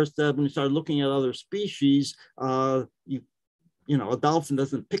is, of course, that when you start looking at other species, you know, a dolphin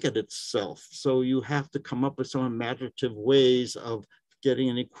doesn't pick at itself. So you have to come up with some imaginative ways of getting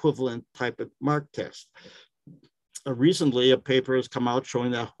an equivalent type of mark test. Recently, a paper has come out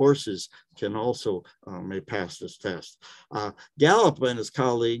showing that horses can also may pass this test. Gallup and his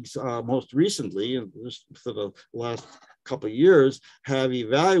colleagues most recently, for the last couple of years, have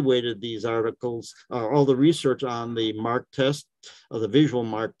evaluated these articles, all the research on the mark test, the visual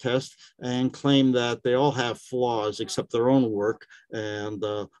mark test, and claim that they all have flaws except their own work and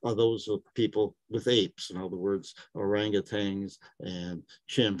are those of people with apes, in other words, orangutans and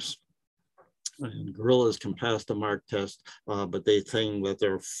chimps. And gorillas can pass the mark test, but they think that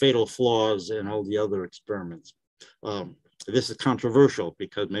there are fatal flaws in all the other experiments. This is controversial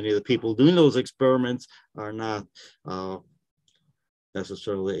because many of the people doing those experiments are not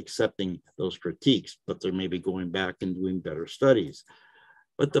necessarily accepting those critiques, but they may be going back and doing better studies.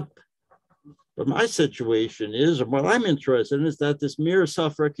 But my situation is, or what I'm interested in, is that this mirror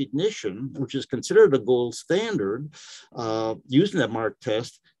self-recognition, which is considered a gold standard, using that mark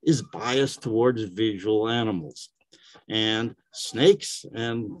test, is biased towards visual animals. And snakes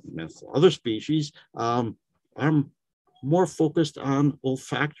and other species are more focused on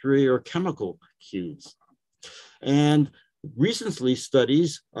olfactory or chemical cues. And recently,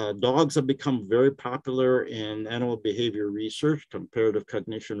 studies, dogs have become very popular in animal behavior research, comparative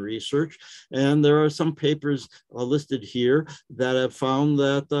cognition research. And there are some papers listed here that have found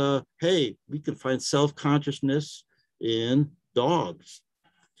that, hey, we can find self-consciousness in dogs.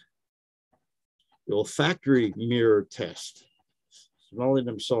 The olfactory mirror test, smelling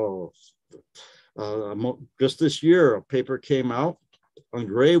themselves. Just this year, a paper came out on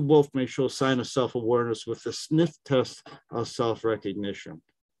gray wolf may show sign of self-awareness with the sniff test of self-recognition.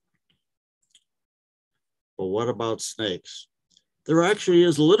 But what about snakes? There actually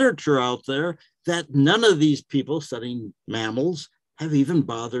is literature out there that none of these people studying mammals have even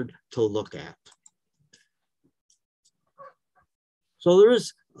bothered to look at. So there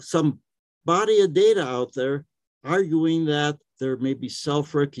is some body of data out there arguing that there may be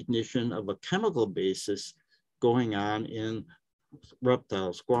self-recognition of a chemical basis going on in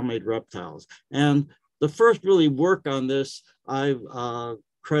reptiles, squamate reptiles. And the first really work on this, I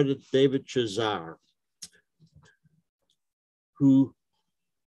credit David Chazar, who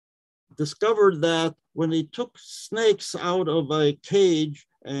discovered that when they took snakes out of a cage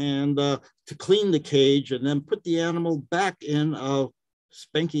and to clean the cage and then put the animal back in a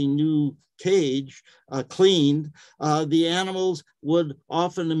spanking new cage, cleaned, the animals would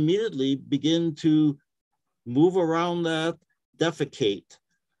often immediately begin to move around that, defecate.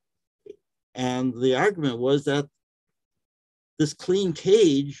 And the argument was that this clean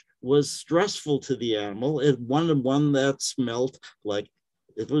cage was stressful to the animal. It wanted one that smelled like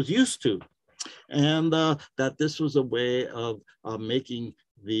it was used to. And that this was a way of making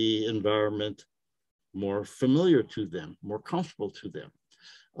the environment more familiar to them, more comfortable to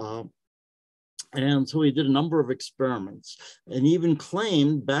them. And so he did a number of experiments and even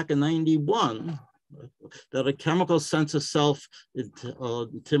claimed back in '91 that a chemical sense of self in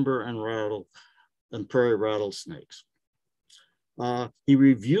timber and prairie rattlesnakes. He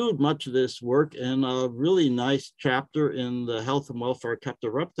reviewed much of this work in a really nice chapter in the Health and Welfare of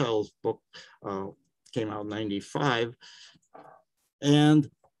Captive Reptiles book, came out in '95. And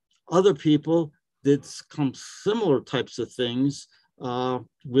other people did some similar types of things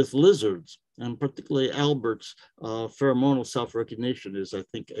with lizards. And particularly Albert's pheromonal self-recognition is, I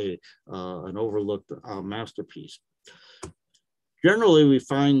think, an overlooked masterpiece. Generally, we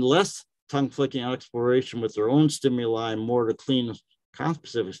find less tongue-flicking exploration with their own stimuli and more to clean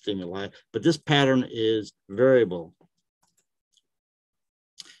conspecific stimuli, but this pattern is variable.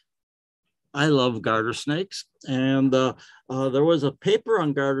 I love garter snakes, and there was a paper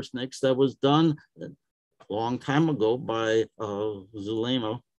on garter snakes that was done a long time ago by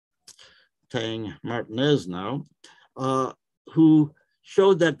Zulema Tang Martinez now, who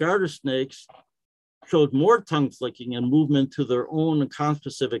showed that garter snakes showed more tongue flicking and movement to their own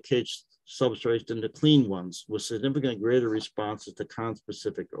conspecific cage substrates than the clean ones, with significantly greater responses to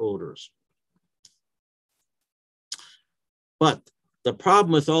conspecific odors. But the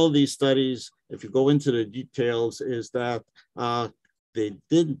problem with all these studies, if you go into the details, is that they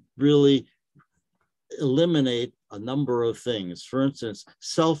didn't really eliminate a number of things. For instance,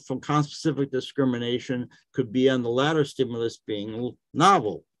 self from conspecific discrimination could be on the latter stimulus being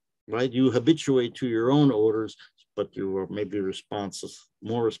novel, right? You habituate to your own odors, but you are maybe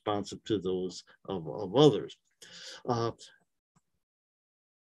more responsive to those of others. The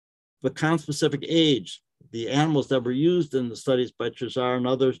conspecific age, the animals that were used in the studies by Chazar and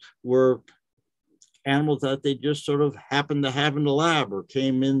others were animals that they just sort of happened to have in the lab or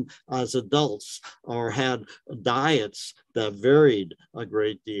came in as adults or had diets that varied a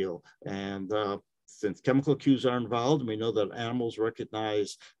great deal. And since chemical cues are involved, we know that animals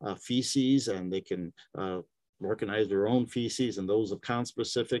recognize feces and they can recognize their own feces and those of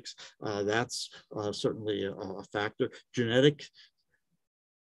conspecifics. That's certainly a factor. Genetic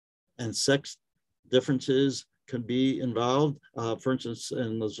and sex differences can be involved. For instance,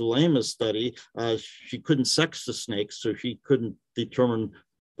 in the Zulema study, she couldn't sex the snakes, so she couldn't determine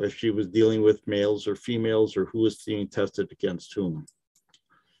if she was dealing with males or females or who was being tested against whom.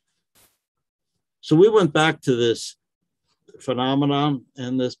 So we went back to this phenomenon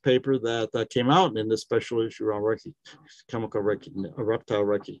in this paper that came out in this special issue on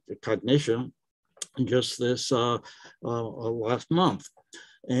reptile cognition just this last month.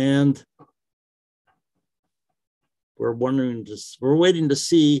 And we're waiting to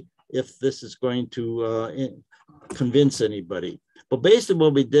see if this is going to convince anybody. But basically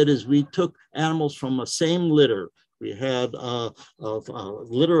what we did is we took animals from the same litter. We had a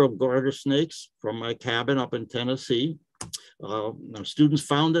litter of garter snakes from my cabin up in Tennessee. Students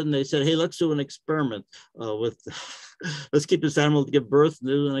found it and they said, hey, let's do an experiment with, let's keep this animal to give birth and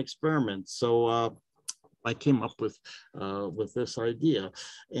do an experiment. So I came up with this idea.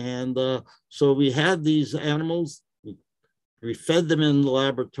 And so we had these animals, we fed them in the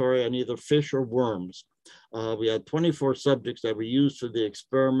laboratory on either fish or worms. We had 24 subjects that we used for the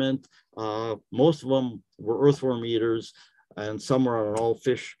experiment. Most of them were earthworm eaters, and some were on an all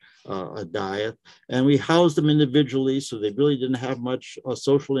fish diet. And we housed them individually, so they really didn't have much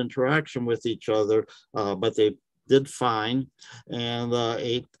social interaction with each other, but they did fine and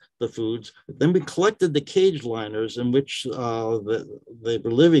ate the foods. Then we collected the cage liners in which they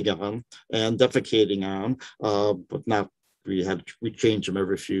were living on and defecating on, but not, we changed them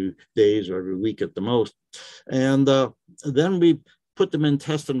every few days or every week at the most. And then we put them in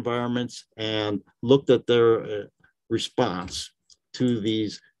test environments and looked at their response to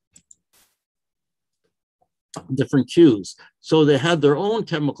these different cues. So they had their own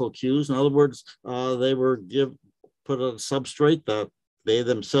chemical cues. In other words, they were put a substrate that they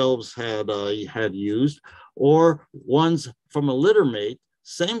themselves had used, or ones from a litter mate,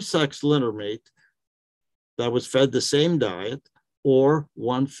 same-sex litter mate, that was fed the same diet, or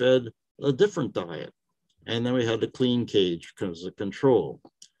one fed a different diet. And then we had the clean cage because of control.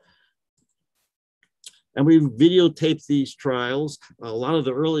 And we videotaped these trials. A lot of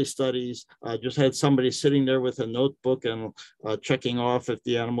the early studies just had somebody sitting there with a notebook and checking off if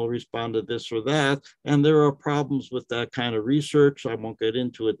the animal responded this or that. And there are problems with that kind of research. I won't get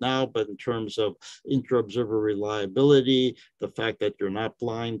into it now, but in terms of inter-observer reliability, the fact that you're not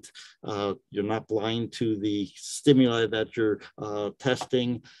blind to the stimuli that you're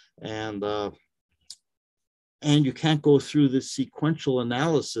testing, and you can't go through the sequential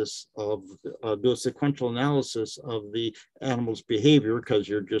analysis of the animal's behavior because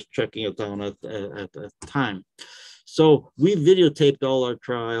you're just checking it down at the time. So we videotaped all our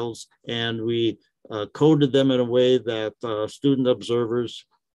trials and we coded them in a way that student observers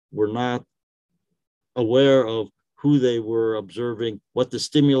were not aware of who they were observing, what the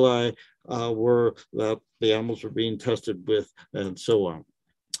stimuli were that the animals were being tested with, and so on.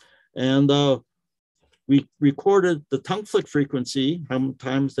 And we recorded the tongue flick frequency, how many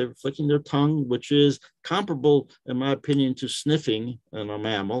times they were flicking their tongue, which is comparable, in my opinion, to sniffing in a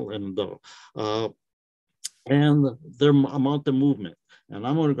mammal and their amount of movement. And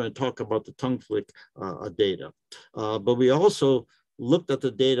I'm only going to talk about the tongue flick data. But we also looked at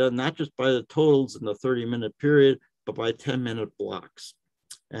the data, not just by the totals in the 30-minute period, but by 10-minute blocks.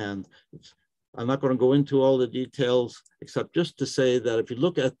 And I'm not going to go into all the details, except just to say that if you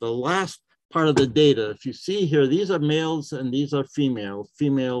look at the last part of the data, if you see here, these are males and these are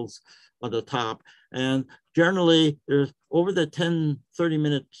females on the top. And generally, there's over the 30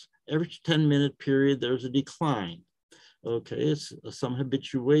 minutes, every 10-minute period, there's a decline. Okay, it's some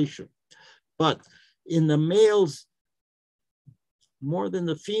habituation. But in the males, more than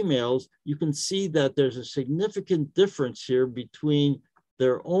the females, you can see that there's a significant difference here between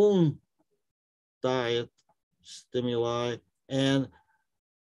their own diet stimuli and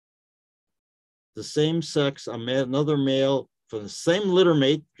the same sex, another male from the same litter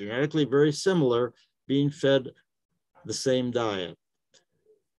mate, genetically very similar, being fed the same diet.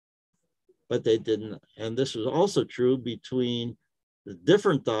 But they didn't, and this was also true between the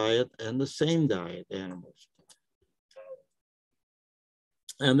different diet and the same diet animals.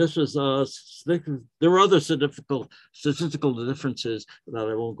 And this was, there were other statistical differences that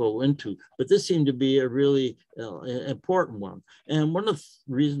I won't go into, but this seemed to be a really important one. And one of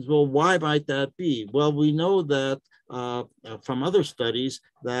the reasons, well, why might that be? Well, we know that from other studies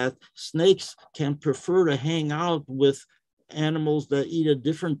that snakes can prefer to hang out with animals that eat a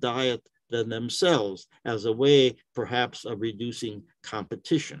different diet than themselves as a way, perhaps, of reducing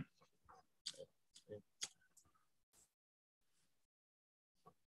competition.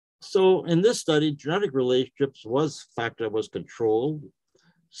 So in this study, genetic relationships was a factor that was controlled,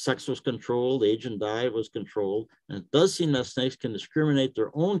 sex was controlled, age and diet was controlled, and it does seem that snakes can discriminate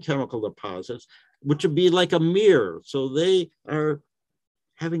their own chemical deposits, which would be like a mirror. So they are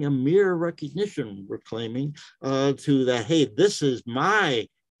having a mirror recognition, we're claiming, to that, hey, this is my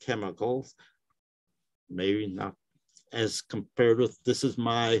chemicals, maybe not as compared with this is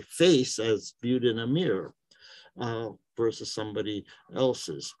my face as viewed in a mirror versus somebody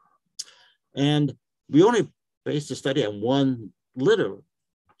else's. And we only based the study on one litter.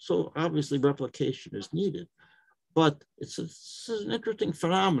 So obviously replication is needed. But it's an interesting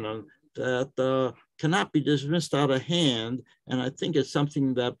phenomenon that cannot be dismissed out of hand. And I think it's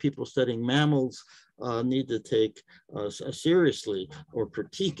something that people studying mammals need to take seriously or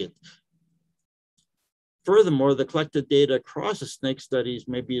critique it. Furthermore, the collected data across the snake studies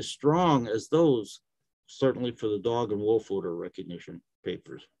may be as strong as those, certainly for the dog and wolf odor recognition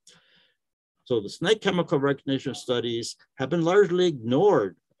papers. So the snake chemical recognition studies have been largely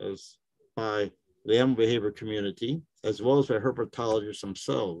ignored by the animal behavior community, as well as by herpetologists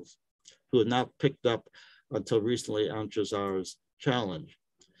themselves, who have not picked up until recently on Chazar's challenge.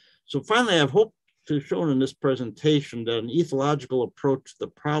 So finally, I've hoped to have shown in this presentation that an ethological approach to the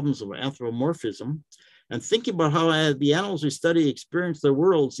problems of anthropomorphism and thinking about how the animals we study experience their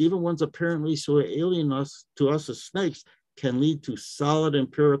worlds, even ones apparently so alien to us as snakes, can lead to solid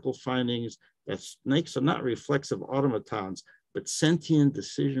empirical findings that snakes are not reflexive automatons, but sentient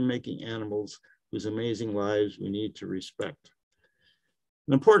decision-making animals whose amazing lives we need to respect.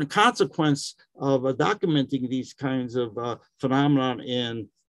 An important consequence of documenting these kinds of phenomena in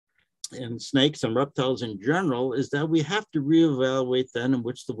snakes and reptiles in general is that we have to reevaluate then in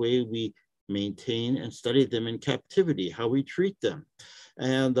which the way we maintain and study them in captivity, how we treat them.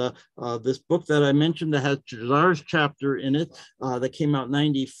 And this book that I mentioned that has Chazar's chapter in it that came out in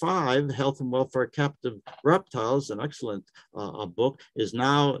 '95, Health and Welfare of Captive Reptiles, an excellent book, is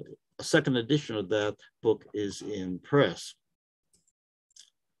now a second edition of that book is in press.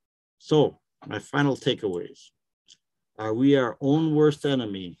 So my final takeaways are we our own worst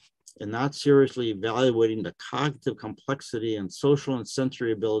enemy in not seriously evaluating the cognitive complexity and social and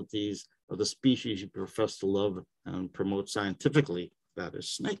sensory abilities of the species you profess to love and promote scientifically, that is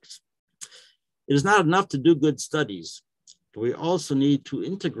snakes. It is not enough to do good studies, but we also need to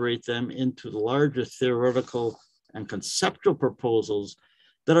integrate them into the larger theoretical and conceptual proposals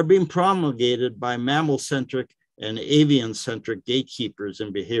that are being promulgated by mammal-centric and avian-centric gatekeepers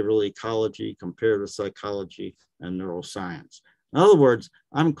in behavioral ecology, comparative psychology, and neuroscience. In other words,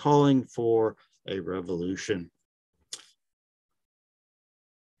 I'm calling for a revolution.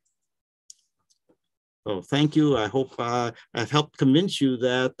 So thank you. I hope I've helped convince you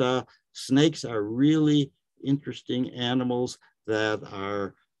that snakes are really interesting animals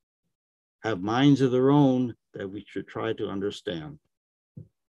that have minds of their own that we should try to understand.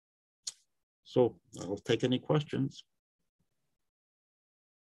 So I'll take any questions.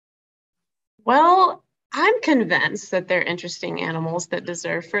 Well, I'm convinced that they're interesting animals that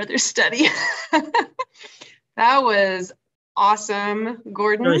deserve further study. That was awesome,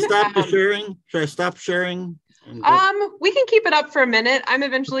 Gordon. Should I stop sharing? Should I stop sharing? We can keep it up for a minute. I'm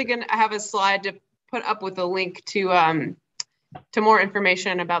eventually going to have a slide to put up with a link to more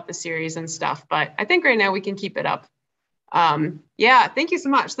information about the series and stuff. But I think right now we can keep it up. Yeah, thank you so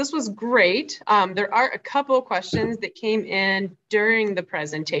much. This was great. There are a couple of questions that came in during the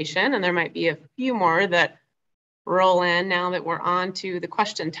presentation, and there might be a few more that roll in now that we're on to the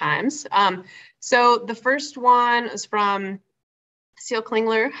question times. So the first one is from Seal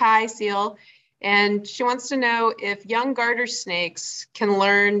Klingler. Hi, Seal. And she wants to know if young garter snakes can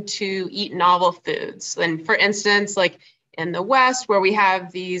learn to eat novel foods. And for instance, like in the West, where we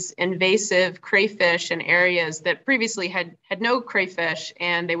have these invasive crayfish in areas that previously had no crayfish,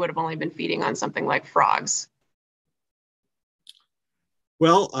 and they would have only been feeding on something like frogs.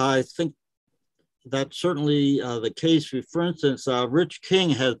 Well, I think that's certainly the case. For instance, Rich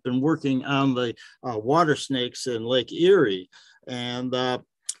King has been working on the water snakes in Lake Erie. And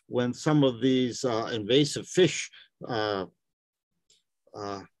when some of these invasive fish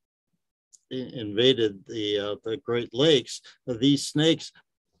invaded the Great Lakes, these snakes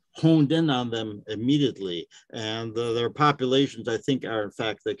honed in on them immediatly. And their populations, I think, are in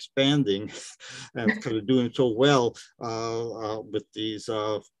fact expanding and kind of doing so well with these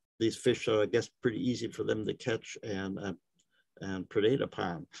fish are, I guess, pretty easy for them to catch and predate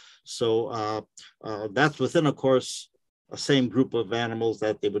upon. So that's within, of course, a same group of animals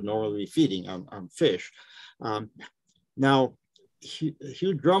that they would normally be feeding on fish. Now,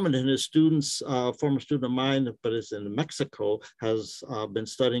 Hugh Drummond and his students, former student of mine, but is in Mexico, has been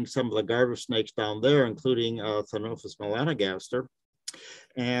studying some of the garter snakes down there, including Thanopus melanogaster.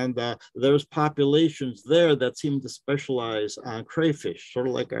 And there's populations there that seem to specialize on crayfish, sort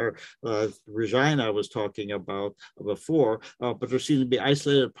of like our Regina I was talking about before, but there seems to be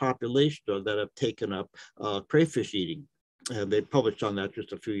isolated populations that have taken up crayfish eating. And they published on that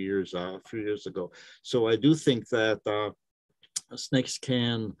just a few years ago. So I do think that snakes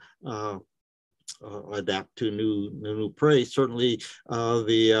can adapt to new prey. Certainly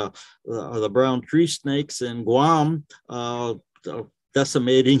the brown tree snakes in Guam,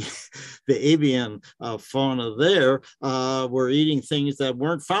 decimating the avian fauna there, were eating things that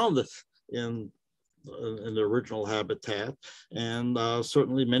weren't found in in the original habitat. And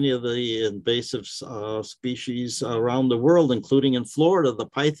certainly many of the invasive species around the world, including in Florida, the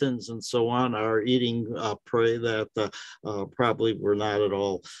pythons and so on, are eating prey that probably were not at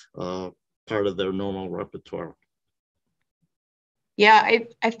all part of their normal repertoire. Yeah,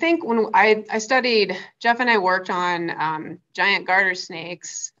 I think when I studied, Jeff and I worked on giant garter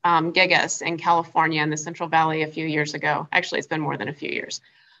snakes, gigas, in California in the Central Valley a few years ago. Actually, it's been more than a few years.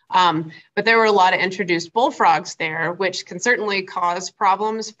 But there were a lot of introduced bullfrogs there, which can certainly cause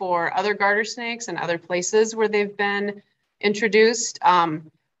problems for other garter snakes and other places where they've been introduced.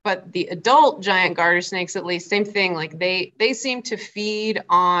 But the adult giant garter snakes, at least, same thing. Like they seem to feed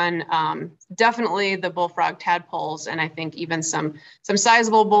on definitely the bullfrog tadpoles, and I think even some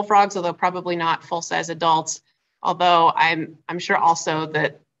sizable bullfrogs, although probably not full-size adults. Although I'm sure also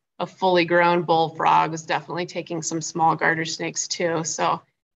that a fully grown bullfrog is definitely taking some small garter snakes too. So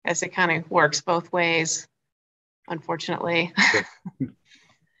I guess it kind of works both ways, unfortunately.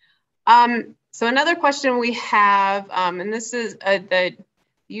 So another question we have, and this is the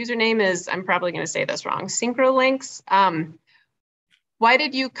username is, I'm probably going to say this wrong, Synchrolinks. Why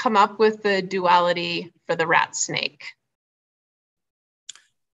did you come up with the duality for the rat snake?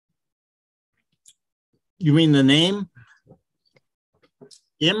 You mean the name?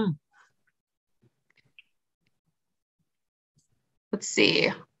 Im? Let's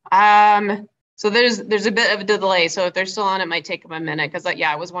see. So there's a bit of a delay. So if they're still on, it might take them a minute, because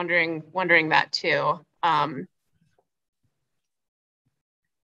yeah, I was wondering that too.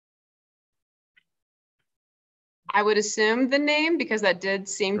 I would assume the name, because that did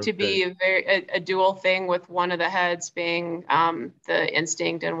seem to be a dual thing, with one of the heads being the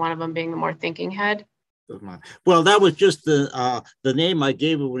instinct and one of them being the more thinking head. Well, that was just the name I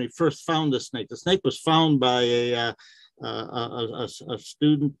gave it when he first found the snake. The snake was found by a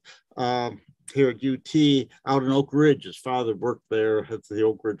student here at UT out in Oak Ridge. His father worked there at the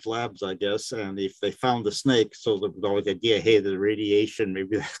Oak Ridge labs, I guess, and if they found the snake, so there was always the idea, hey, the radiation,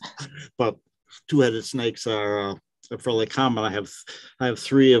 maybe, but two-headed snakes are fairly common. I have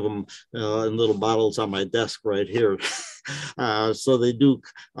three of them in little bottles on my desk right here. So they do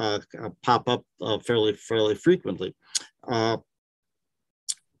pop up fairly frequently. But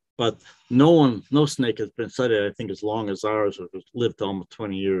no snake has been studied, I think, as long as ours, has lived almost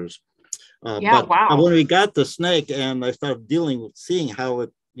 20 years. Yeah, wow. When we got the snake and I started seeing how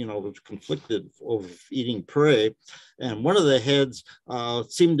it, was conflicted over eating prey, and one of the heads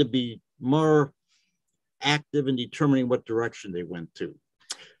seemed to be more active in determining what direction they went to.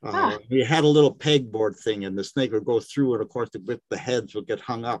 We had a little pegboard thing, and the snake would go through, and of course the heads would get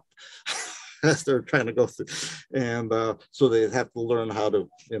hung up as they're trying to go through, and so they'd have to learn how to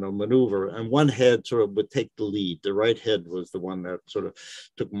maneuver. And one head sort of would take the lead. The right head was the one that sort of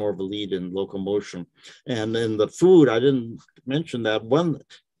took more of a lead in locomotion. And in the food, I didn't mention that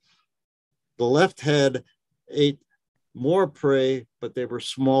the left head ate more prey, but they were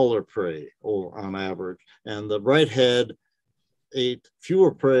smaller prey on average, and the right head ate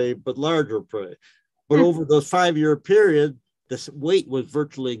fewer prey but larger prey. But over the 5-year period, this weight was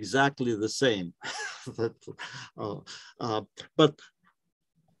virtually exactly the same. But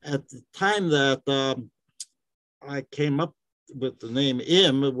at the time that I came up with the name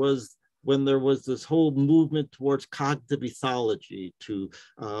Im, it was when there was this whole movement towards cognitive ethology, to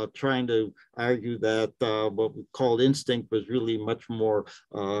trying to argue that what we called instinct was really much more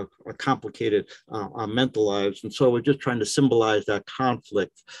complicated mental lives. And so we're just trying to symbolize that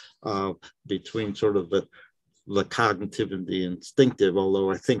conflict between sort of the cognitive and the instinctive,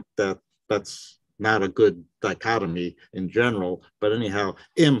 although I think that that's not a good dichotomy in general. But anyhow,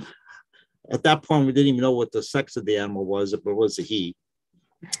 Im, at that point, we didn't even know what the sex of the animal was, if it was a he.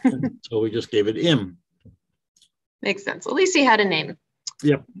 So we just gave it Im. Makes sense. At least he had a name.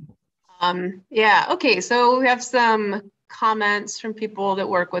 Yep. Yeah. Okay. So we have some comments from people that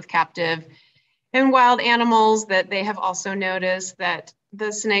work with captive and wild animals, that they have also noticed that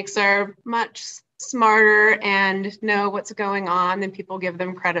the snakes are much smarter and know what's going on than people give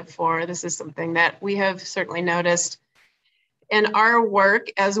them credit for. This is something that we have certainly noticed in our work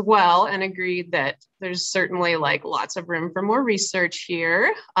as well, and agreed that there's certainly lots of room for more research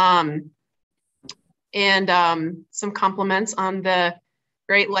here. And some compliments on the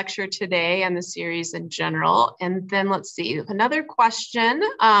great lecture today and the series in general. And then let's see, another question.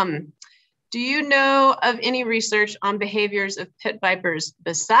 Do you know of any research on behaviors of pit vipers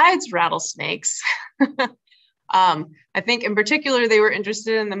besides rattlesnakes? I think in particular, they were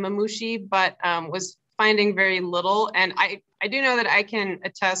interested in the mamushi, but was finding very little. And I do know that I can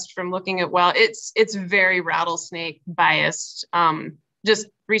attest from looking at, it's very rattlesnake biased. just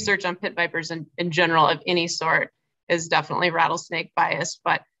research on pit vipers in general of any sort is definitely rattlesnake biased.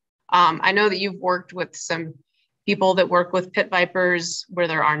 But I know that you've worked with some people that work with pit vipers where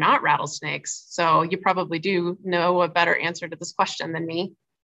there are not rattlesnakes. So you probably do know a better answer to this question than me.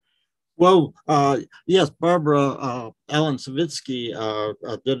 Well, yes, Barbara Allen Savitsky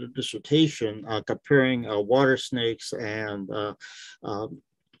did a dissertation comparing water snakes and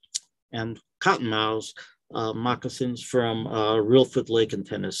cottonmouths moccasins from Reelfoot Lake in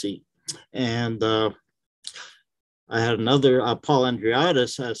Tennessee. And I had another, Paul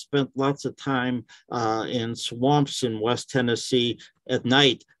Andreadis, spent lots of time in swamps in West Tennessee at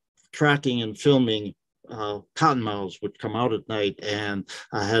night, tracking and filming cottonmouths would come out at night, and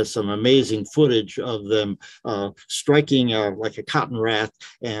has some amazing footage of them striking like a cotton rat,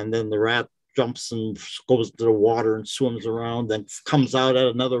 and then the rat jumps and goes to the water and swims around, then comes out at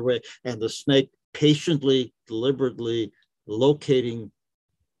another way, and the snake patiently, deliberately locating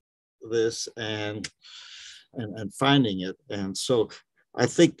this and finding it. And so I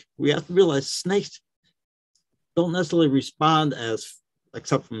think we have to realize snakes don't necessarily respond as,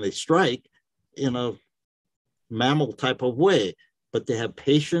 except when they strike, in a mammal type of way, but they have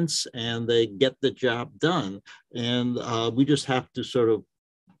patience and they get the job done. And we just have to sort of,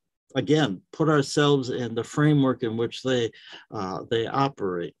 again, put ourselves in the framework in which they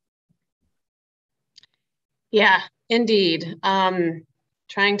operate. Yeah, indeed.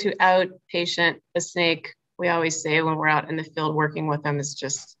 Trying to out-patient a snake, we always say when we're out in the field working with them, is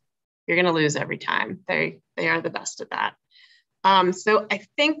just, you're going to lose every time. They are the best at that. So I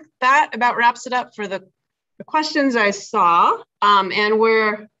think that about wraps it up for the questions I saw. And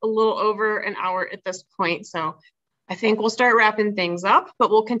we're a little over an hour at this point. So I think we'll start wrapping things up, but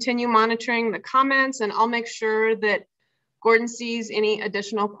we'll continue monitoring the comments, and I'll make sure that Gordon sees any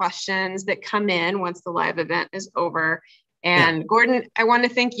additional questions that come in once the live event is over. And yeah. Gordon, I want to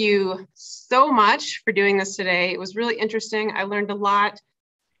thank you so much for doing this today. It was really interesting. I learned a lot.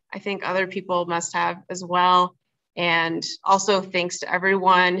 I think other people must have as well. And also thanks to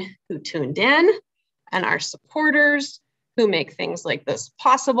everyone who tuned in and our supporters who make things like this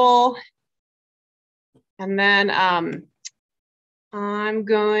possible. And then I'm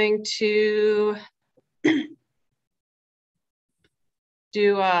going to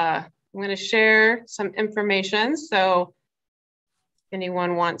I'm going to share some information. So if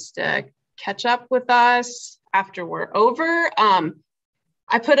anyone wants to catch up with us after we're over,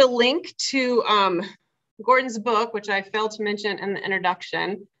 I put a link to Gordon's book, which I failed to mention in the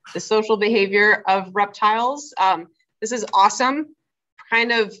introduction, The Social Behavior of Reptiles. This is awesome.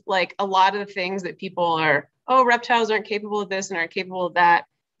 Kind of like a lot of the things that people are, oh, reptiles aren't capable of this and aren't capable of that,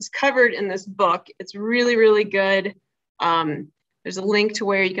 is covered in this book. It's really, really good. There's a link to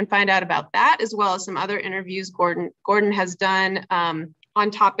where you can find out about that, as well as some other interviews Gordon has done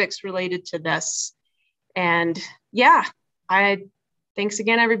on topics related to this. And yeah, thanks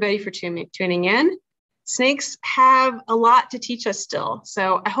again, everybody, for tuning in. Snakes have a lot to teach us still.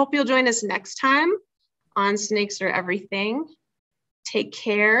 So I hope you'll join us next time on Snakes Are Everything. Take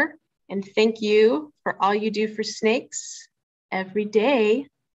care, and thank you for all you do for snakes every day.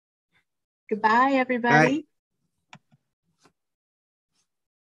 Goodbye, everybody. Bye.